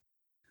learning.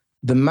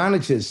 The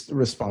manager's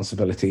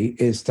responsibility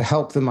is to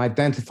help them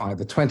identify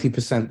the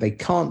 20% they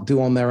can't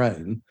do on their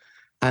own.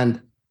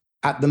 And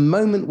at the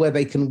moment where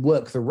they can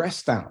work the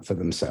rest out for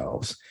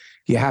themselves,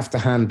 you have to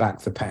hand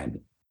back the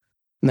pen.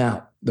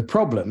 Now, the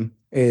problem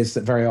is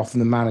that very often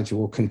the manager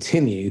will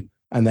continue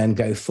and then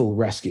go full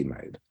rescue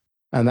mode.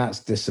 And that's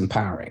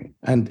disempowering.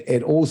 And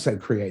it also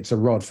creates a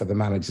rod for the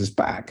manager's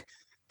back,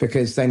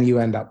 because then you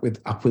end up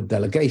with upward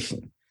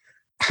delegation.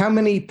 How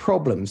many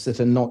problems that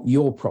are not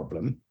your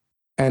problem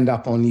end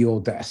up on your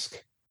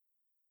desk?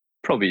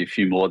 Probably a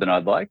few more than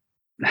I'd like.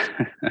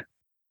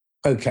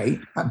 Okay,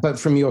 but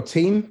from your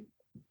team?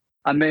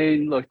 I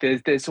mean, look,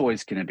 there's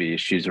always going to be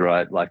issues,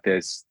 right? Like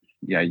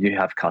you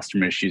have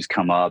customer issues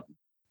come up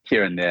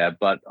here and there,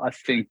 but I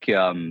think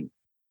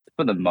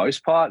for the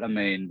most part, I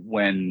mean,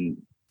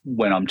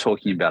 when I'm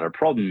talking about a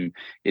problem,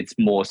 it's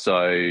more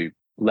so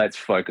let's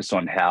focus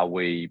on how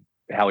we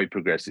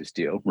progress this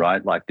deal,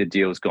 right? Like the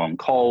deal's gone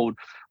cold,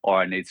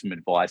 or I need some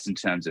advice in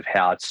terms of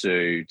how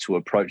to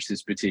approach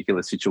this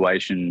particular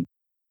situation.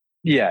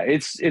 Yeah,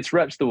 it's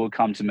reps that will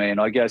come to me, and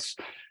I guess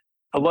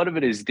a lot of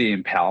it is the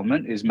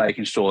empowerment, is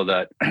making sure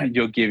that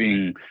you're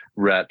giving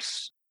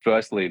reps,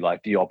 firstly,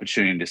 like the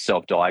opportunity to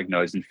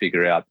self-diagnose and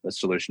figure out a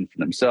solution for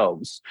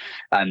themselves.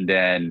 And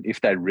then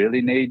if they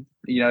really need,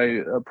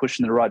 a push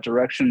in the right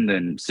direction,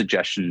 then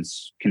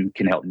suggestions can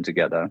help them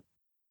together.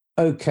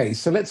 Okay,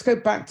 so let's go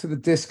back to the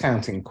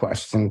discounting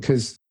question,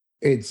 because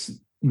it's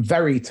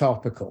very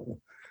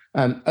topical.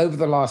 Over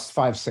the last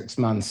 5-6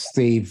 months,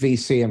 the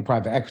VC and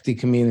private equity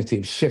community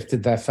have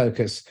shifted their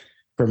focus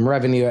from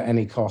revenue at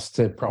any cost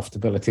to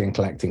profitability and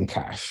collecting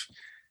cash.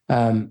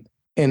 In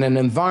an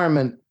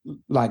environment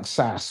like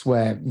SaaS,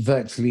 where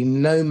virtually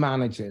no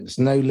managers,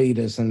 no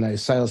leaders, and no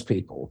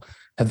salespeople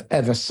have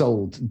ever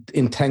sold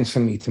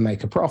intentionally to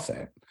make a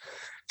profit,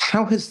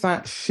 how has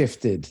that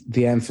shifted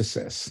the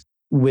emphasis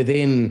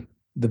within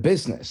the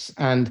business?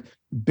 And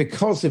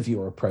because of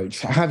your approach,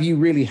 have you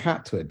really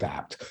had to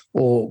adapt,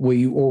 or were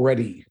you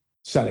already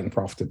selling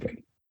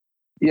profitably?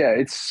 Yeah,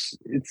 it's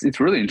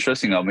really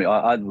interesting. I mean,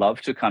 I'd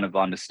love to kind of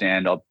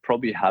understand. I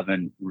probably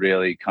haven't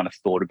really kind of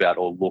thought about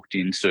or looked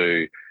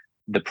into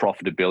the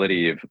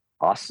profitability of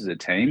us as a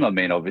team. I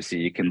mean, obviously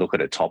you can look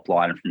at a top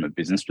line from a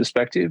business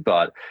perspective,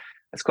 but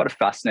it's quite a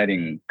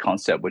fascinating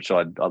concept, which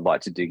I'd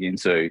like to dig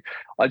into.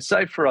 I'd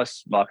say for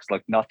us, Marcus,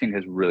 like nothing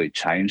has really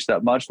changed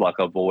that much. Like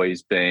I've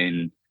always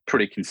been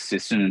pretty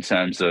consistent in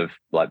terms of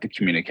like the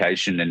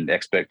communication and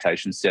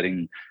expectation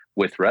setting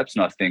with reps.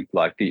 And I think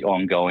like the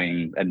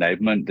ongoing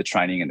enablement, the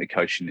training and the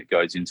coaching that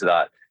goes into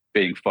that,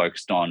 being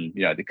focused on,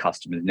 the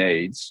customer's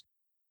needs,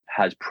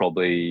 has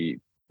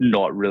probably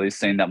not really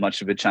seen that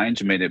much of a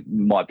change. I mean, it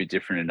might be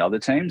different in other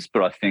teams,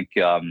 but I think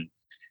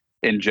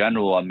in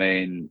general, I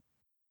mean,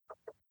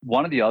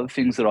 one of the other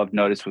things that I've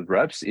noticed with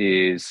reps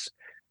is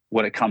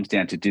when it comes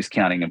down to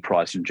discounting and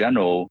price in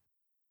general,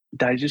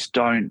 they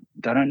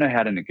don't know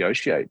how to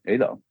negotiate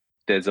either.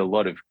 There's a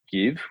lot of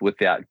give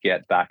without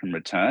get back in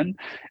return.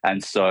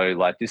 And so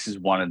like this is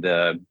one of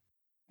the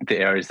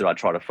areas that I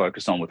try to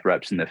focus on with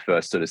reps in their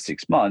first sort of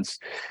 6 months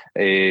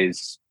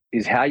is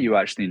how you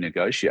actually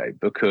negotiate,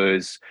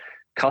 because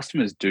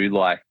customers do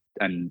like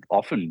and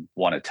often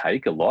want to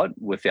take a lot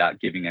without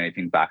giving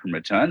anything back in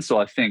return. So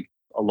I think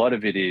a lot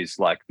of it is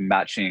like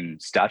matching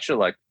stature.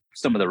 Like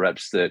some of the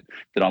reps that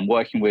I'm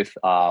working with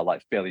are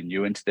like fairly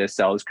new into their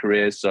sales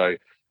careers. So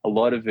a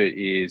lot of it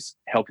is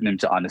helping them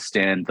to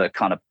understand the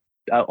kind of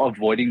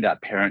avoiding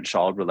that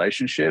parent-child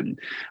relationship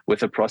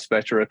with a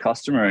prospect or a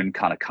customer and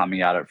kind of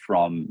coming at it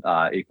from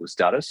equal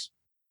status.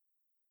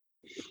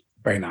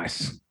 Very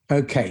nice.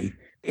 Okay.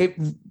 It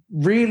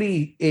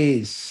really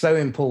is so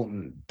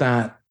important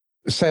that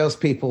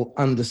salespeople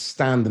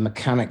understand the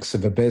mechanics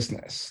of a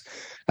business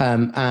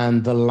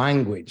and the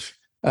language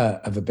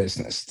of a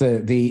business,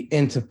 the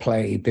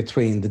interplay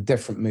between the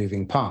different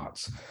moving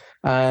parts.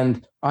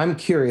 And I'm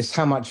curious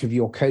how much of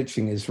your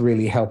coaching is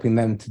really helping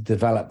them to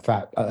develop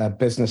that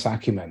business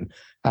acumen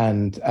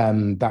and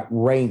that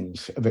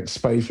range of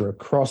exposure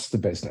across the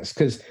business.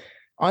 Because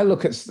I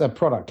look at a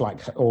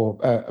product or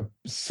a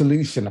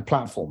solution, a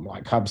platform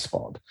like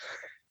HubSpot,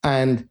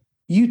 and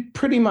you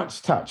pretty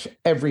much touch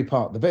every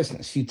part of the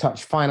business. You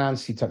touch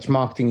finance, you touch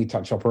marketing, you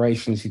touch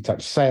operations, you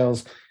touch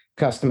sales,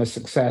 customer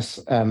success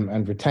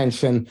and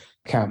retention,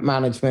 account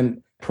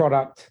management,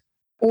 product.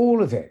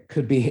 All of it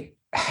could be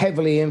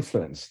heavily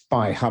influenced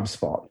by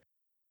HubSpot.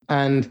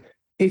 And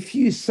if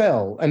you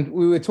sell, and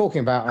we were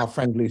talking about our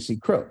friend Lucy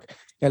Crook.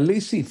 Now,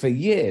 Lucy for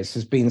years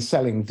has been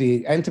selling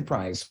the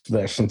enterprise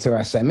version to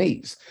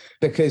SMEs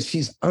because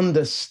she's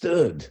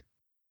understood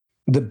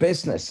the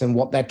business and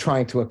what they're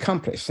trying to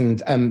accomplish.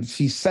 And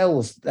she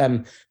sells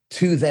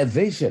to their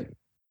vision.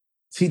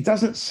 She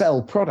doesn't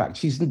sell product.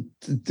 She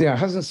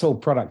hasn't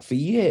sold product for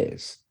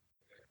years.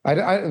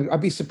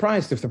 I'd be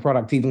surprised if the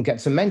product even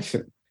gets a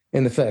mention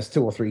in the first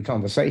 2 or 3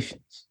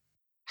 conversations.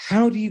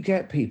 How do you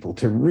get people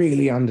to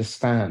really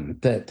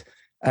understand that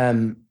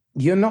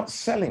you're not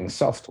selling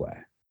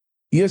software?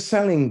 You're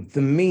selling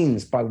the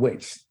means by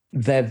which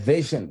their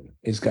vision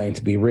is going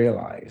to be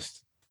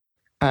realized.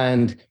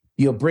 And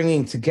you're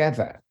bringing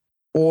together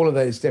all of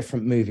those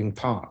different moving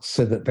parts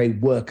so that they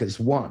work as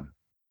one.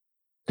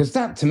 Because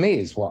that, to me,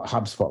 is what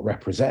HubSpot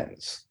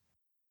represents,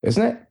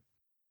 isn't it?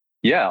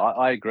 Yeah,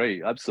 I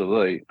agree.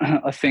 Absolutely.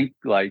 I think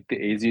like the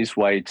easiest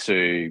way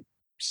to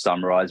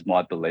summarize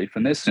my belief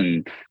in this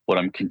and what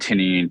I'm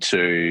continuing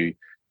to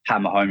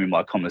hammer home in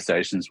my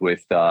conversations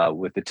with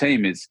the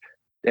team is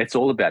it's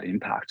all about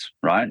impact,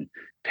 right?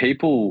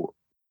 People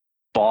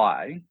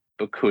buy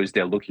because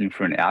they're looking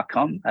for an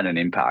outcome and an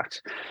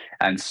impact.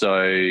 And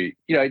so,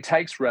 it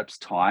takes reps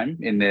time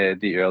in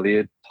the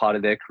earlier part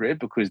of their career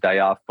because they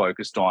are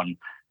focused on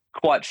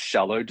quite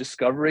shallow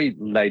discovery.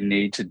 They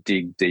need to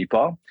dig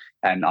deeper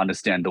and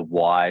understand the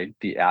why,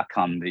 the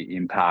outcome, the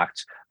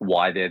impact,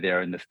 why they're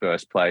there in the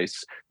first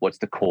place, what's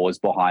the cause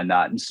behind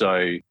that. And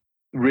so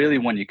really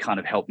when you kind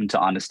of help them to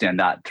understand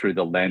that through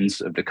the lens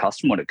of the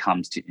customer when it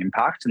comes to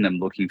impact and them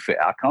looking for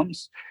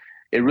outcomes,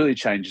 it really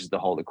changes the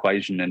whole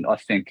equation. And I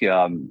think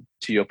to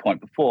your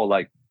point before,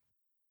 like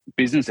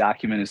business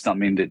acumen is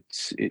something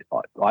that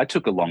I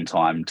took a long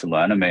time to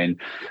learn. I mean,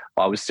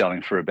 I was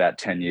selling for about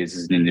 10 years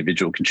as an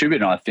individual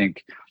contributor. And I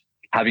think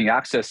having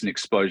access and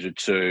exposure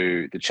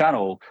to the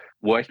channel,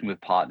 working with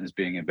partners,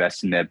 being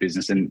invested in their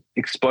business and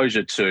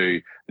exposure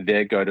to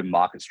their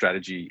go-to-market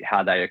strategy,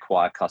 how they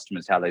acquire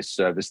customers, how they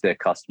service their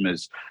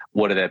customers,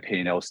 what do their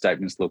P&L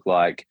statements look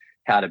like,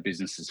 how do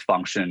businesses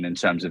function in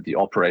terms of the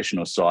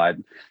operational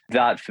side.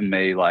 That for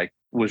me, like,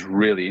 was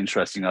really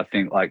interesting. I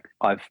think like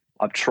I've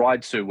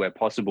tried to, where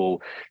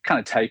possible, kind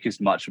of take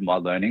as much of my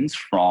learnings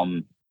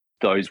from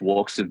those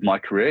walks of my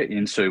career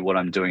into what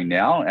I'm doing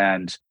now.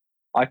 And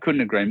I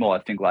couldn't agree more. I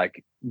think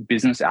like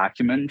business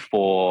acumen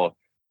for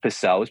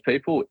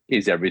salespeople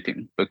is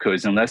everything,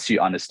 because unless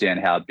you understand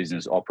how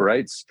business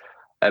operates,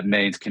 it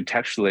means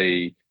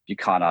contextually you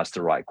can't ask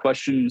the right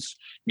questions.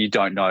 You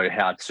don't know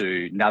how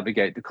to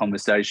navigate the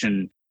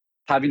conversation.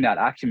 Having that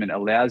acumen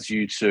allows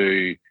you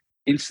to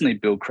instantly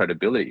build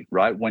credibility,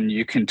 right? When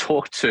you can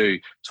talk the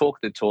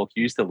talk,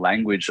 use the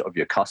language of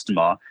your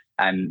customer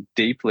and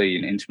deeply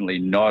and intimately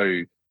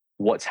know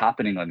what's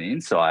happening on the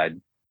inside,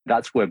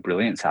 that's where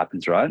brilliance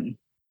happens, right?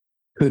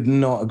 Could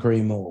not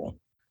agree more.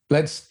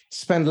 Let's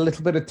spend a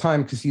little bit of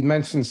time, because you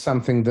mentioned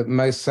something that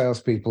most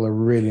salespeople are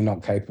really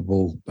not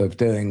capable of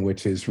doing,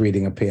 which is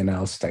reading a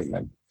P&L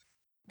statement.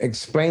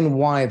 Explain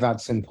why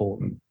that's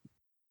important.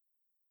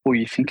 Well,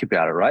 you think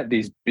about it, right?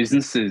 These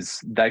businesses,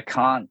 they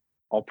can't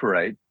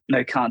operate,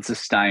 they can't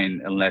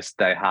sustain unless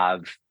they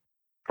have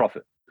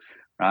profit,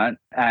 right?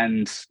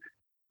 And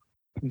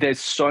there's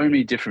so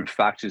many different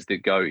factors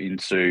that go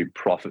into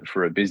profit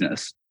for a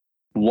business.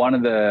 One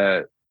of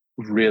the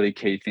really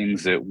key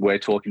things that we're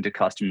talking to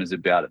customers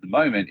about at the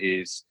moment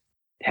is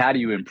how do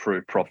you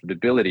improve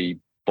profitability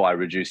by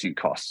reducing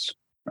costs,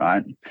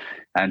 right?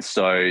 And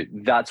so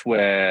that's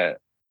where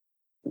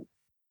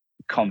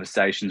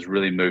conversations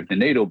really move the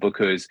needle,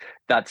 because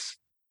that's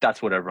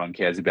what everyone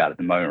cares about at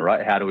the moment,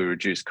 right? How do we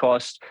reduce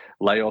costs?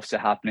 Layoffs are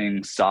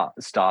happening, staff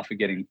are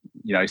getting,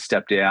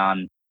 stepped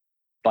down,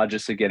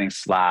 budgets are getting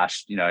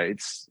slashed,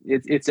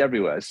 it's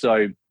everywhere.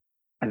 So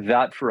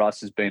that for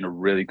us has been a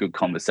really good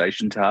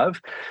conversation to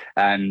have.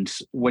 And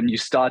when you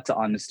start to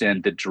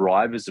understand the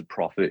drivers of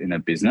profit in a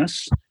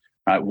business,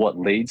 right, what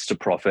leads to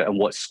profit and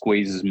what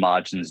squeezes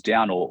margins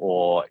down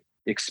or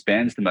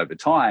expands them over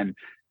time,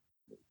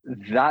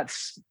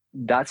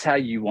 that's how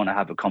you want to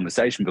have a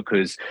conversation.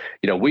 Because,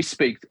 we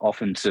speak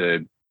often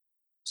to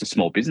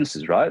small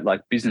businesses, right? Like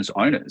business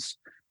owners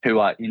who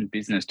are in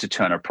business to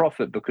turn a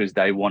profit because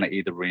they want to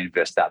either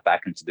reinvest that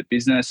back into the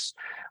business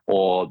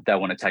or they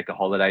want to take a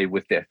holiday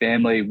with their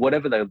family,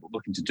 whatever they're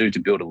looking to do to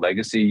build a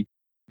legacy.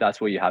 That's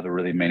where you have a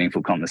really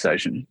meaningful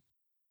conversation.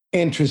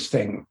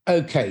 Interesting.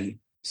 Okay.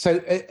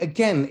 So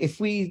again, if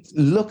we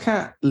look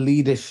at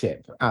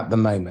leadership at the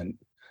moment,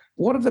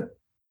 what are the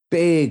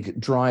big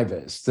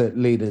drivers that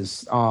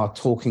leaders are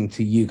talking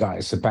to you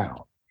guys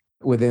about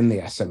within the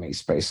SME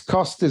space?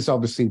 Cost is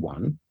obviously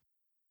one.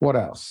 What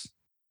else?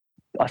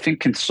 I think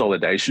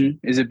consolidation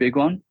is a big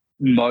one.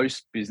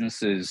 Most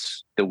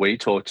businesses that we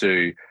talk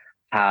to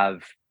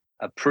have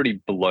a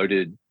pretty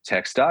bloated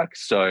tech stack.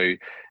 So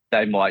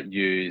they might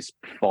use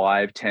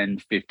 5, 10,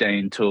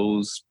 15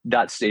 tools.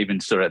 That's even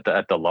sort of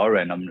at the lower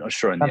end. I'm not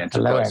sure in the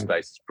enterprise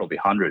space, it's probably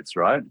hundreds,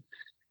 right?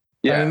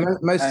 Yeah. I mean,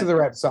 most of the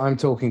reps that I'm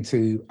talking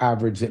to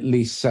average at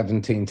least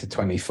 17 to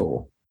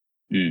 24.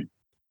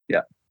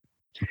 Yeah.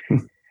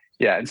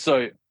 Yeah. And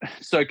so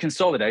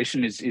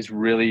consolidation is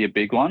really a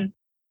big one.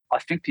 I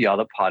think the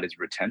other part is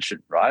retention,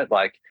 right?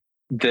 Like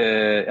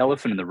the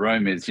elephant in the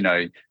room is,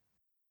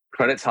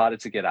 credit's harder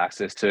to get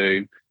access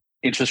to,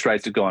 interest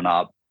rates have gone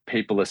up,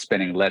 people are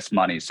spending less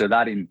money. So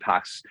that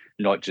impacts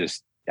not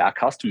just our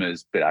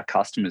customers, but our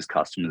customers'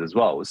 customers as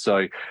well.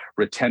 So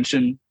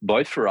retention,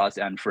 both for us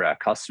and for our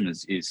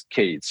customers, is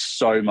key. It's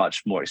so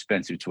much more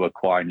expensive to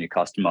acquire a new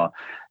customer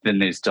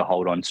than it is to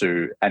hold on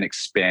to and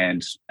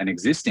expand an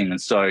existing.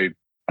 And so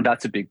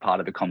that's a big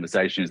part of the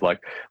conversation is like,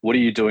 what are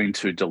you doing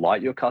to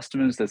delight your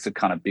customers? That's a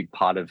kind of big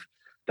part of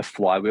the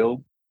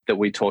flywheel that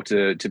we talk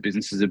to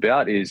businesses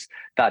about is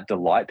that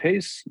delight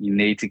piece. You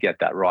need to get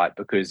that right,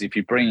 because if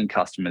you're bringing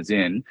customers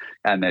in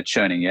and they're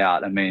churning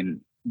out, I mean,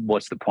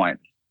 what's the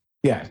point?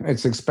 Yeah,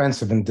 it's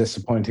expensive and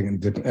disappointing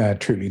and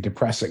truly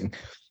depressing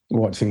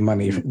watching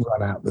money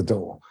run out the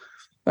door.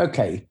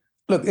 Okay,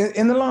 look,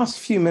 in the last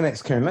few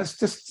minutes, Kieran, let's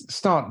just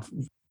start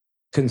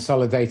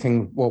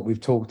consolidating what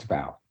we've talked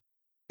about.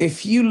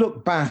 If you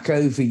look back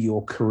over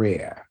your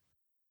career,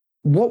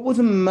 what were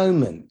the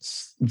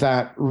moments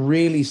that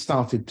really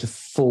started to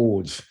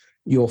forge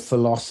your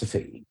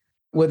philosophy?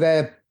 Were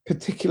there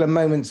particular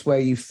moments where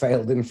you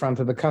failed in front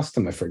of the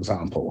customer, for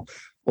example,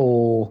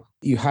 or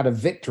you had a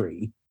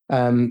victory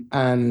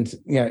and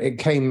it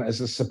came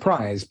as a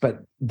surprise, but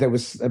there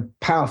was a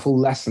powerful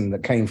lesson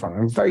that came from it?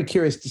 I'm very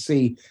curious to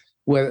see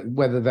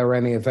whether there are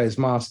any of those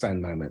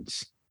milestone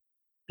moments.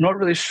 Not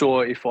really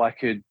sure if I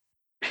could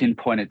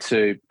pinpoint it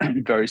to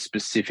very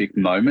specific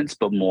moments,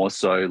 but more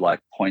so like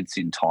points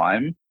in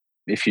time.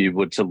 If you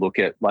were to look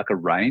at like a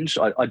range,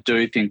 I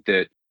do think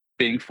that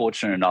being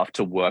fortunate enough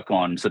to work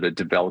on sort of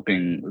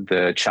developing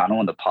the channel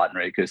and the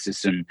partner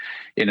ecosystem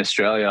in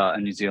Australia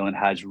and New Zealand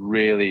has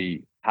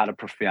really had a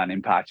profound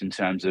impact in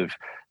terms of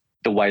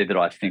the way that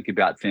I think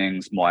about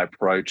things, my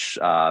approach,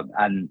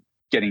 and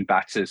getting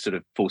back to sort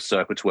of full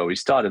circle to where we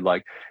started,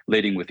 like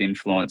leading with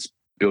influence,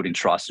 building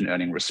trust and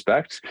earning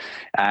respect.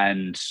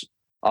 And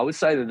I would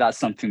say that that's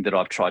something that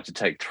I've tried to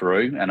take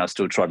through, and I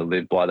still try to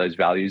live by those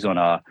values on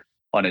a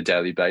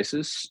daily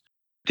basis.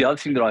 The other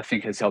thing that I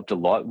think has helped a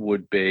lot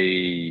would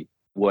be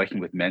working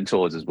with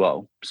mentors as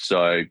well.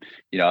 So,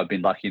 I've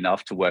been lucky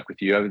enough to work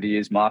with you over the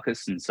years,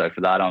 Marcus. And so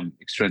for that, I'm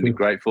extremely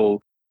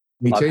grateful.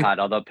 Me too. I've had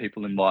other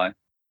people in my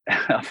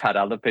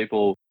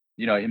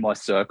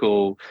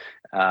circle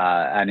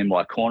and in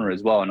my corner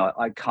as well. And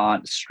I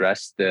can't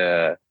stress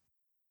the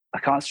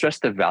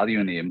value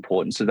and the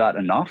importance of that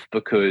enough,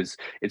 because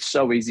it's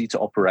so easy to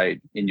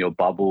operate in your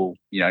bubble,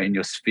 in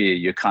your sphere.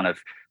 You're kind of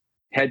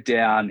head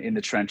down in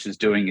the trenches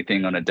doing your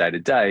thing on a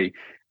day-to-day.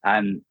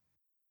 And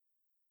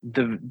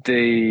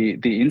the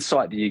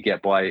insight that you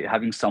get by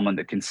having someone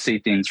that can see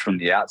things from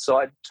the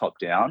outside, top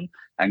down,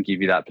 and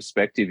give you that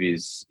perspective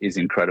is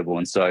incredible.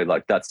 And so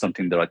like that's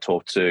something that I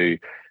talk to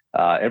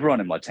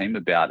everyone in my team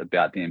about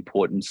the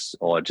importance,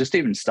 or just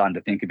even starting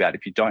to think about,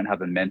 if you don't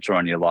have a mentor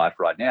in your life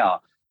right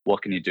now,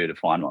 what can you do to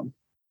find one?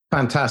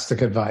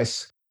 Fantastic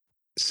advice.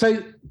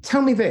 So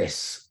tell me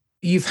this,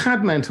 you've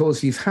had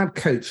mentors, you've had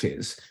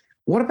coaches.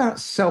 What about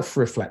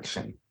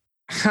self-reflection?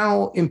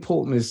 How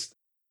important is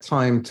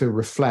time to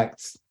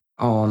reflect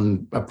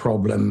on a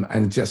problem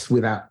and just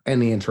without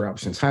any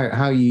interruptions? How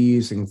are you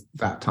using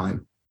that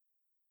time?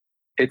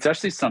 It's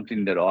actually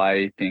something that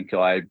I think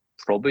I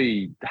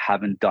probably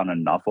haven't done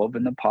enough of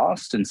in the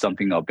past, and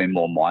something I've been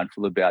more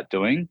mindful about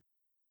doing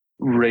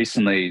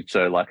recently.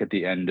 So like at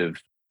the end of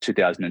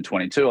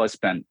 2022, I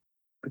spent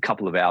a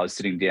couple of hours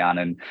sitting down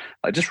and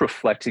just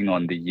reflecting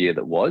on the year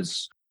that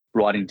was,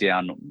 writing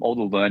down all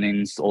the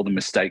learnings, all the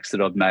mistakes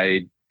that I've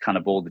made, kind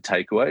of all the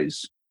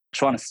takeaways.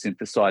 Trying to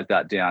synthesize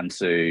that down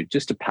to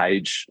just a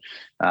page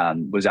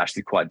was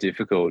actually quite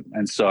difficult.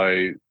 And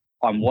so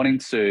I'm wanting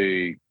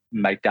to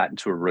make that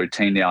into a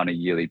routine now on a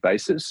yearly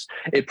basis.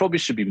 It probably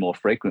should be more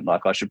frequent.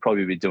 Like I should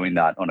probably be doing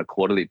that on a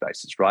quarterly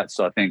basis, right?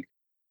 So I think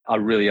I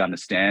really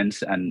understand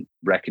and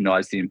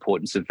recognize the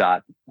importance of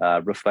that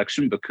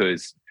reflection,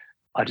 because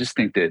I just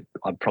think that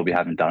I probably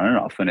haven't done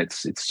enough, and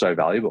it's so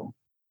valuable.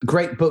 A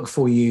great book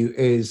for you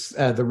is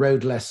The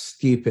Road Less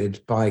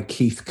Stupid by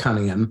Keith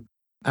Cunningham.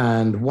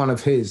 And one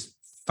of his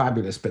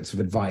fabulous bits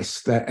of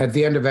advice, that at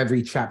the end of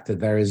every chapter,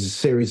 there is a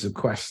series of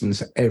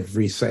questions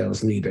every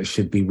sales leader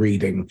should be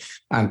reading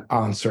and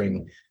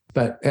answering.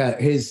 But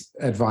his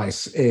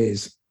advice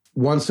is,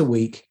 once a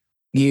week,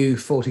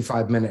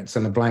 45 minutes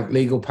and a blank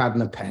legal pad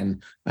and a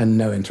pen, and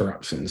no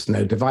interruptions,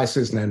 no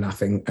devices, no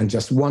nothing, and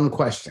just one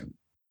question.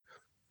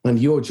 And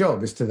your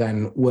job is to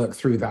then work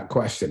through that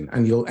question,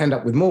 and you'll end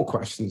up with more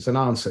questions than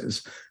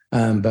answers,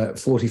 but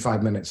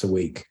 45 minutes a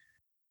week.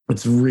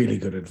 It's really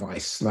good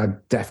advice.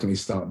 I'd definitely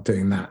start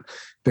doing that,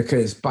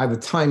 because by the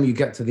time you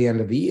get to the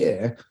end of the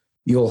year,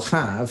 you'll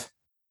have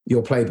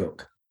your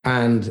playbook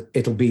and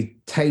it'll be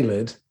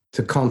tailored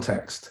to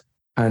context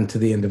and to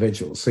the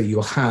individual. So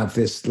you'll have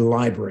this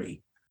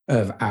library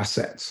of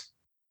assets.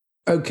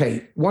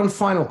 Okay, one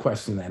final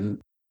question then,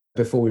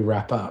 before we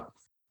wrap up.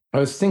 I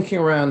was thinking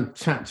around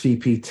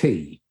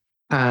ChatGPT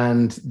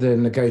and the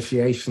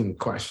negotiation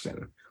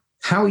question.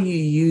 How are you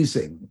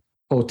using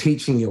or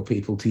teaching your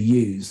people to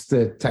use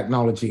the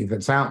technology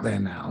that's out there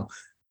now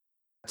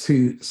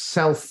to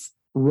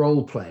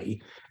self-role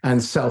play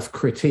and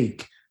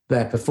self-critique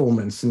their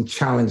performance and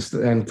challenge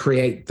and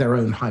create their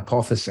own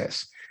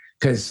hypothesis?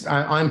 Because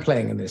I'm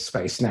playing in this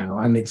space now,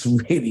 and it's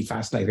really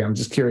fascinating. I'm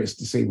just curious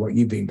to see what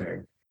you've been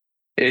doing.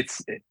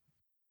 It's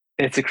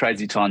a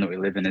crazy time that we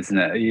live in, isn't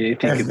it? You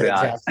think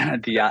about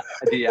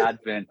the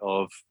advent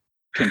of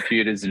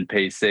computers and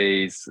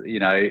PCs.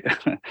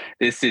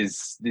 This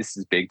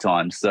is big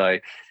time. So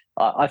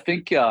I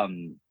think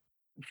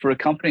for a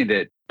company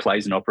that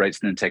plays and operates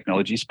in the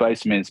technology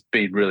space, I mean, it's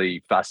been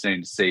really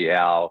fascinating to see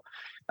our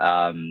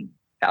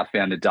our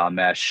founder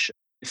Dharmesh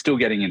is still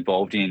getting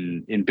involved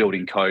in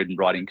building code and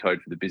writing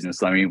code for the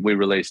business. I mean, we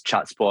released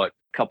ChatSpot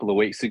a couple of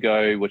weeks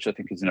ago, which I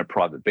think is in a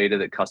private beta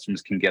that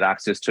customers can get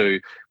access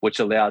to, which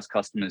allows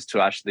customers to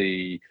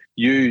actually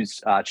use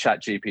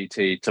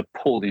ChatGPT to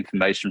pull the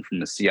information from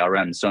the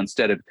CRM. So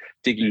instead of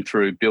digging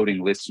through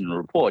building lists and a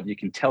report, you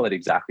can tell it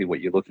exactly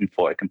what you're looking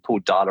for. It can pull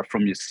data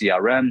from your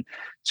CRM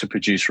to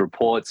produce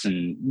reports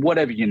and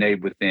whatever you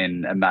need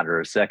within a matter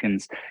of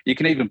seconds. You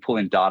can even pull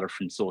in data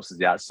from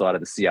sources outside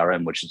of the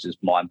CRM, which is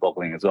just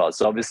mind-boggling as well.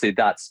 So obviously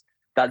that's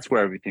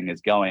where everything is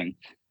going.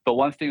 But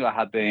one thing I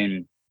have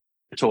been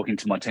talking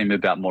to my team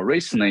about more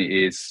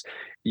recently is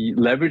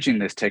leveraging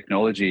this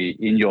technology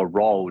in your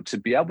role to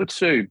be able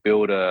to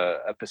build a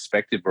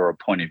perspective or a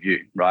point of view,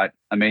 right?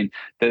 I mean,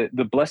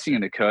 the blessing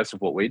and the curse of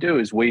what we do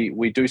is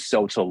we do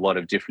sell to a lot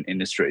of different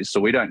industries.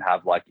 So we don't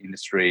have like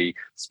industry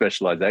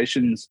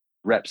specializations.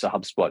 Reps at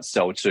HubSpot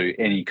sell to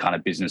any kind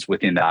of business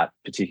within that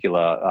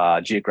particular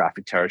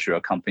geographic territory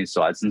or company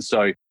size. And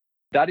so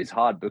that is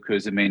hard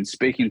because, I mean,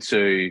 speaking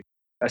to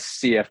a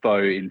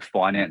CFO in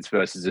finance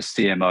versus a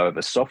CMO of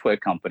a software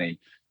company,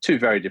 two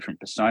very different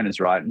personas,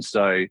 right? And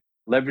so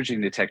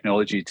leveraging the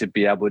technology to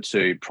be able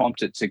to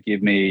prompt it to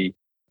give me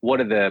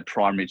what are the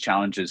primary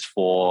challenges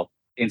for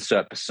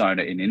insert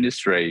persona in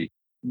industry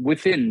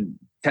within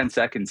 10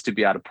 seconds to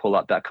be able to pull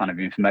up that kind of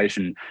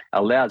information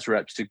allows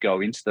reps to go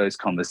into those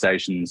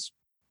conversations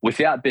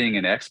without being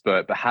an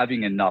expert, but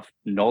having enough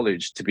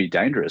knowledge to be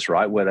dangerous,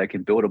 right? Where they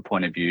can build a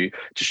point of view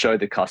to show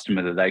the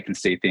customer that they can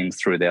see things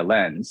through their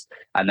lens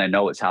and they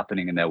know what's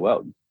happening in their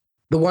world.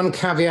 The one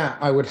caveat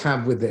I would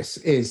have with this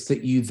is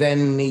that you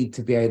then need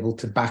to be able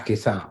to back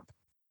it up.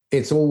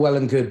 It's all well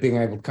and good being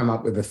able to come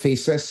up with a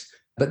thesis,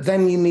 but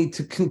then you need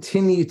to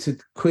continue to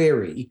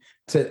query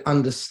to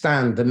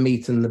understand the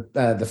meat and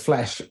the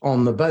flesh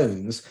on the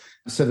bones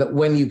so that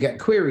when you get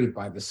queried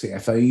by the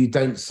CFO, you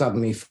don't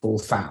suddenly fall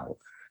foul.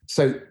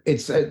 So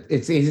it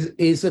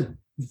is a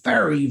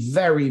very,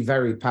 very,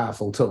 very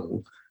powerful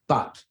tool,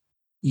 but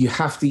you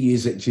have to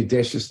use it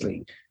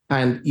judiciously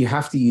and you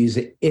have to use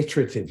it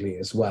iteratively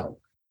as well.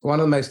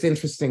 One of the most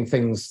interesting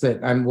things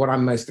and what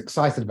I'm most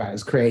excited about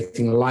is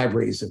creating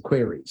libraries of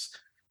queries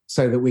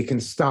so that we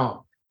can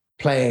start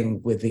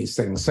playing with these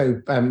things.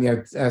 So,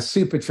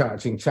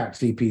 supercharging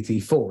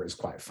ChatGPT-4 is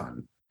quite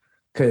fun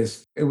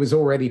because it was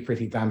already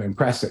pretty damn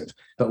impressive.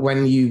 But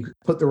when you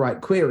put the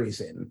right queries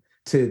in,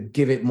 to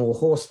give it more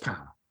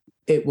horsepower,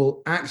 it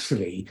will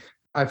actually,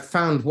 I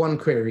found one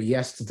query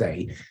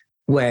yesterday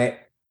where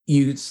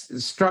you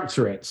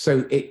structure it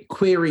so it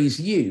queries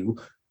you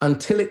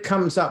until it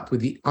comes up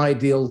with the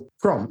ideal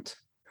prompt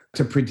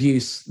to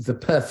produce the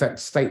perfect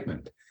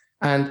statement.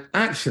 And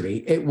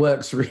actually it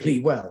works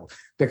really well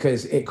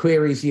because it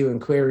queries you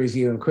and queries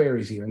you and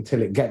queries you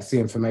until it gets the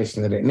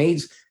information that it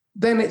needs.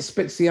 Then it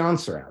spits the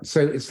answer out. So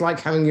it's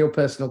like having your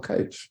personal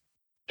coach.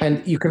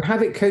 And you can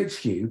have it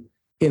coach you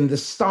in the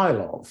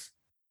style of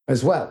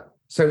as well.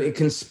 So it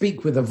can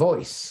speak with a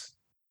voice.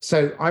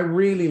 So I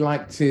really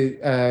like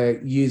to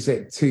use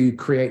it to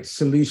create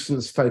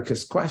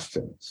solutions-focused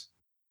questions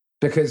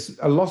because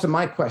a lot of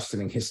my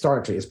questioning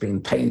historically has been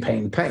pain,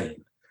 pain,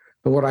 pain.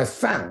 But what I've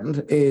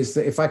found is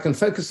that if I can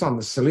focus on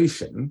the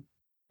solution,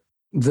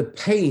 the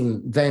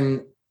pain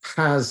then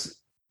has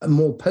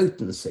more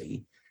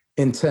potency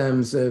in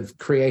terms of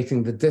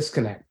creating the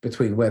disconnect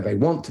between where they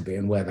want to be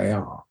and where they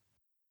are.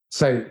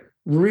 So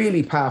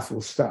really powerful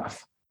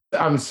stuff.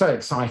 I'm so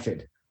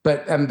excited,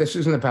 but this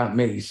isn't about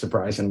me,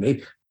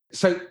 surprisingly.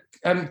 So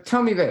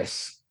tell me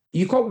this.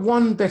 You've got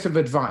one bit of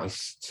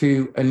advice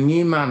to a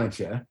new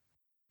manager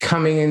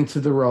coming into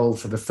the role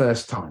for the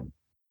first time.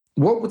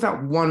 What would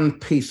that one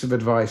piece of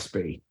advice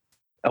be?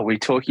 Are we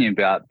talking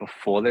about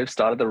before they've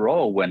started the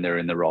role or when they're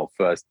in the role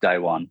first, day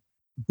one?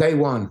 Day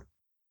one.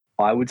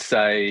 I would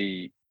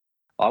say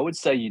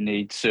you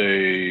need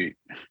to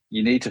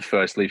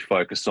firstly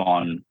focus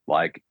on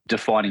like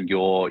defining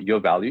your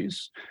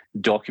values,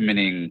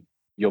 documenting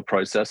your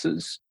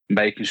processes,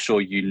 making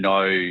sure you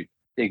know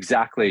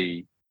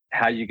exactly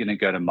how you're going to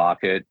go to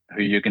market,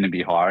 who you're going to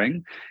be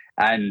hiring,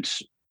 and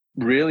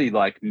really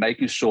like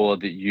making sure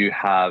that you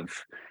have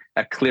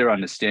a clear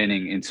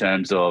understanding in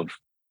terms of,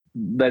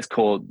 let's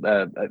call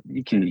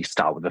you can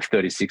start with a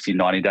 30, 60,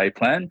 90-day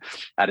plan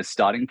at a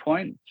starting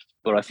point.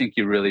 But I think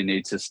you really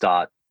need to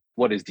start,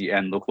 what does the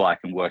end look like,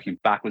 and working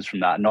backwards from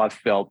that. And I've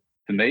felt,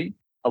 for me,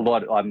 I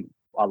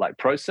like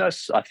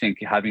process. I think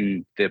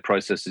having their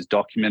processes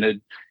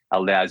documented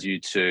allows you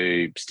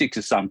to stick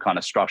to some kind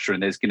of structure,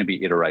 and there's going to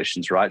be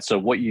iterations, right? So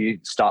what you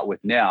start with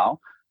now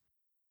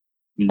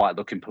might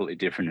look completely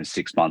different in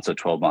 6 months or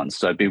 12 months.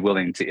 So be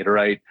willing to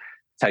iterate,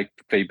 take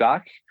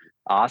feedback,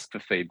 ask for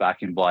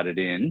feedback, invite it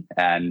in,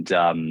 and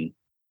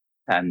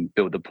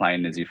build the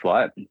plane as you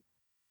fly it.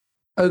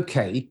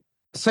 Okay.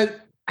 So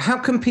how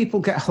can people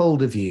get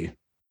hold of you?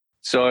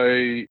 So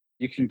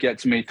you can get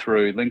to me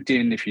through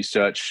LinkedIn. If you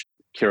search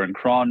Kieran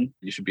Cron,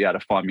 you should be able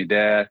to find me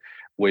there.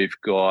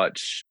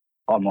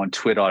 I'm on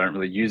Twitter. I don't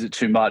really use it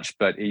too much,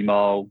 but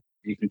email,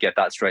 you can get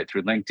that straight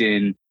through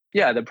LinkedIn.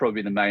 Yeah, they're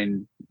probably the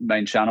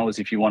main channels.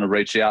 If you want to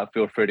reach out,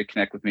 feel free to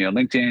connect with me on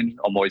LinkedIn.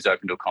 I'm always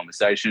open to a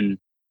conversation.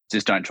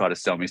 Just don't try to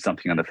sell me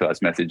something on the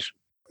first message.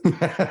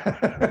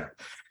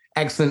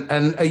 Excellent.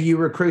 And are you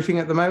recruiting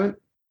at the moment?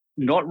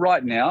 Not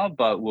right now,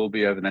 but will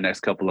be over the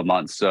next couple of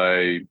months.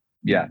 So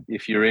yeah,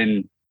 if you're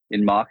in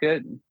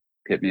market,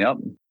 hit me up.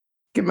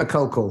 Give him a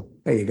cold call.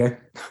 There you go.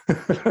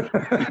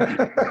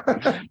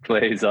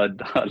 Please,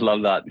 I'd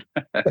love that.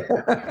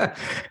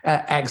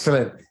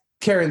 Excellent.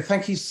 Kieran,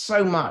 thank you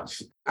so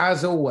much.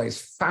 As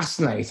always,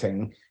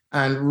 fascinating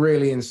and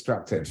really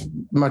instructive.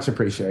 Much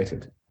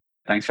appreciated.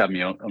 Thanks for having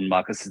me on,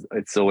 Marcus.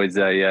 It's always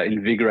a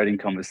invigorating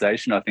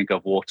conversation. I think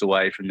I've walked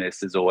away from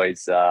this as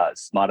always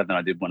smarter than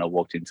I did when I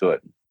walked into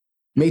it.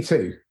 Me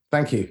too.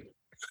 Thank you.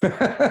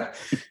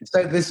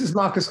 So this is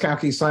Marcus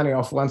Kauke signing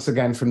off once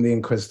again from the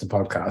Inquisitor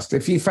podcast.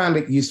 If you found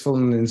it useful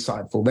and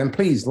insightful, then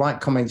please like,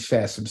 comment,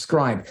 share,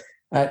 subscribe.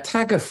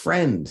 Tag a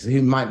friend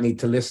who might need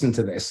to listen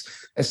to this,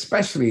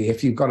 especially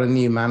if you've got a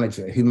new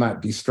manager who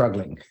might be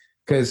struggling,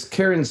 because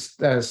Kieran's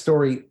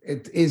story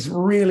is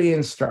really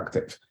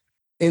instructive.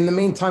 In the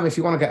meantime, if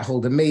you want to get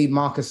hold of me,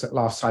 Marcus at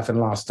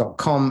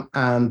laughs-last.com,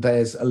 and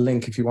there's a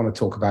link if you want to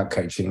talk about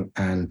coaching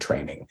and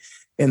training.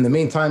 In the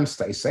meantime,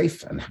 stay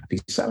safe and happy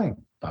selling.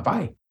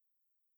 Bye-bye.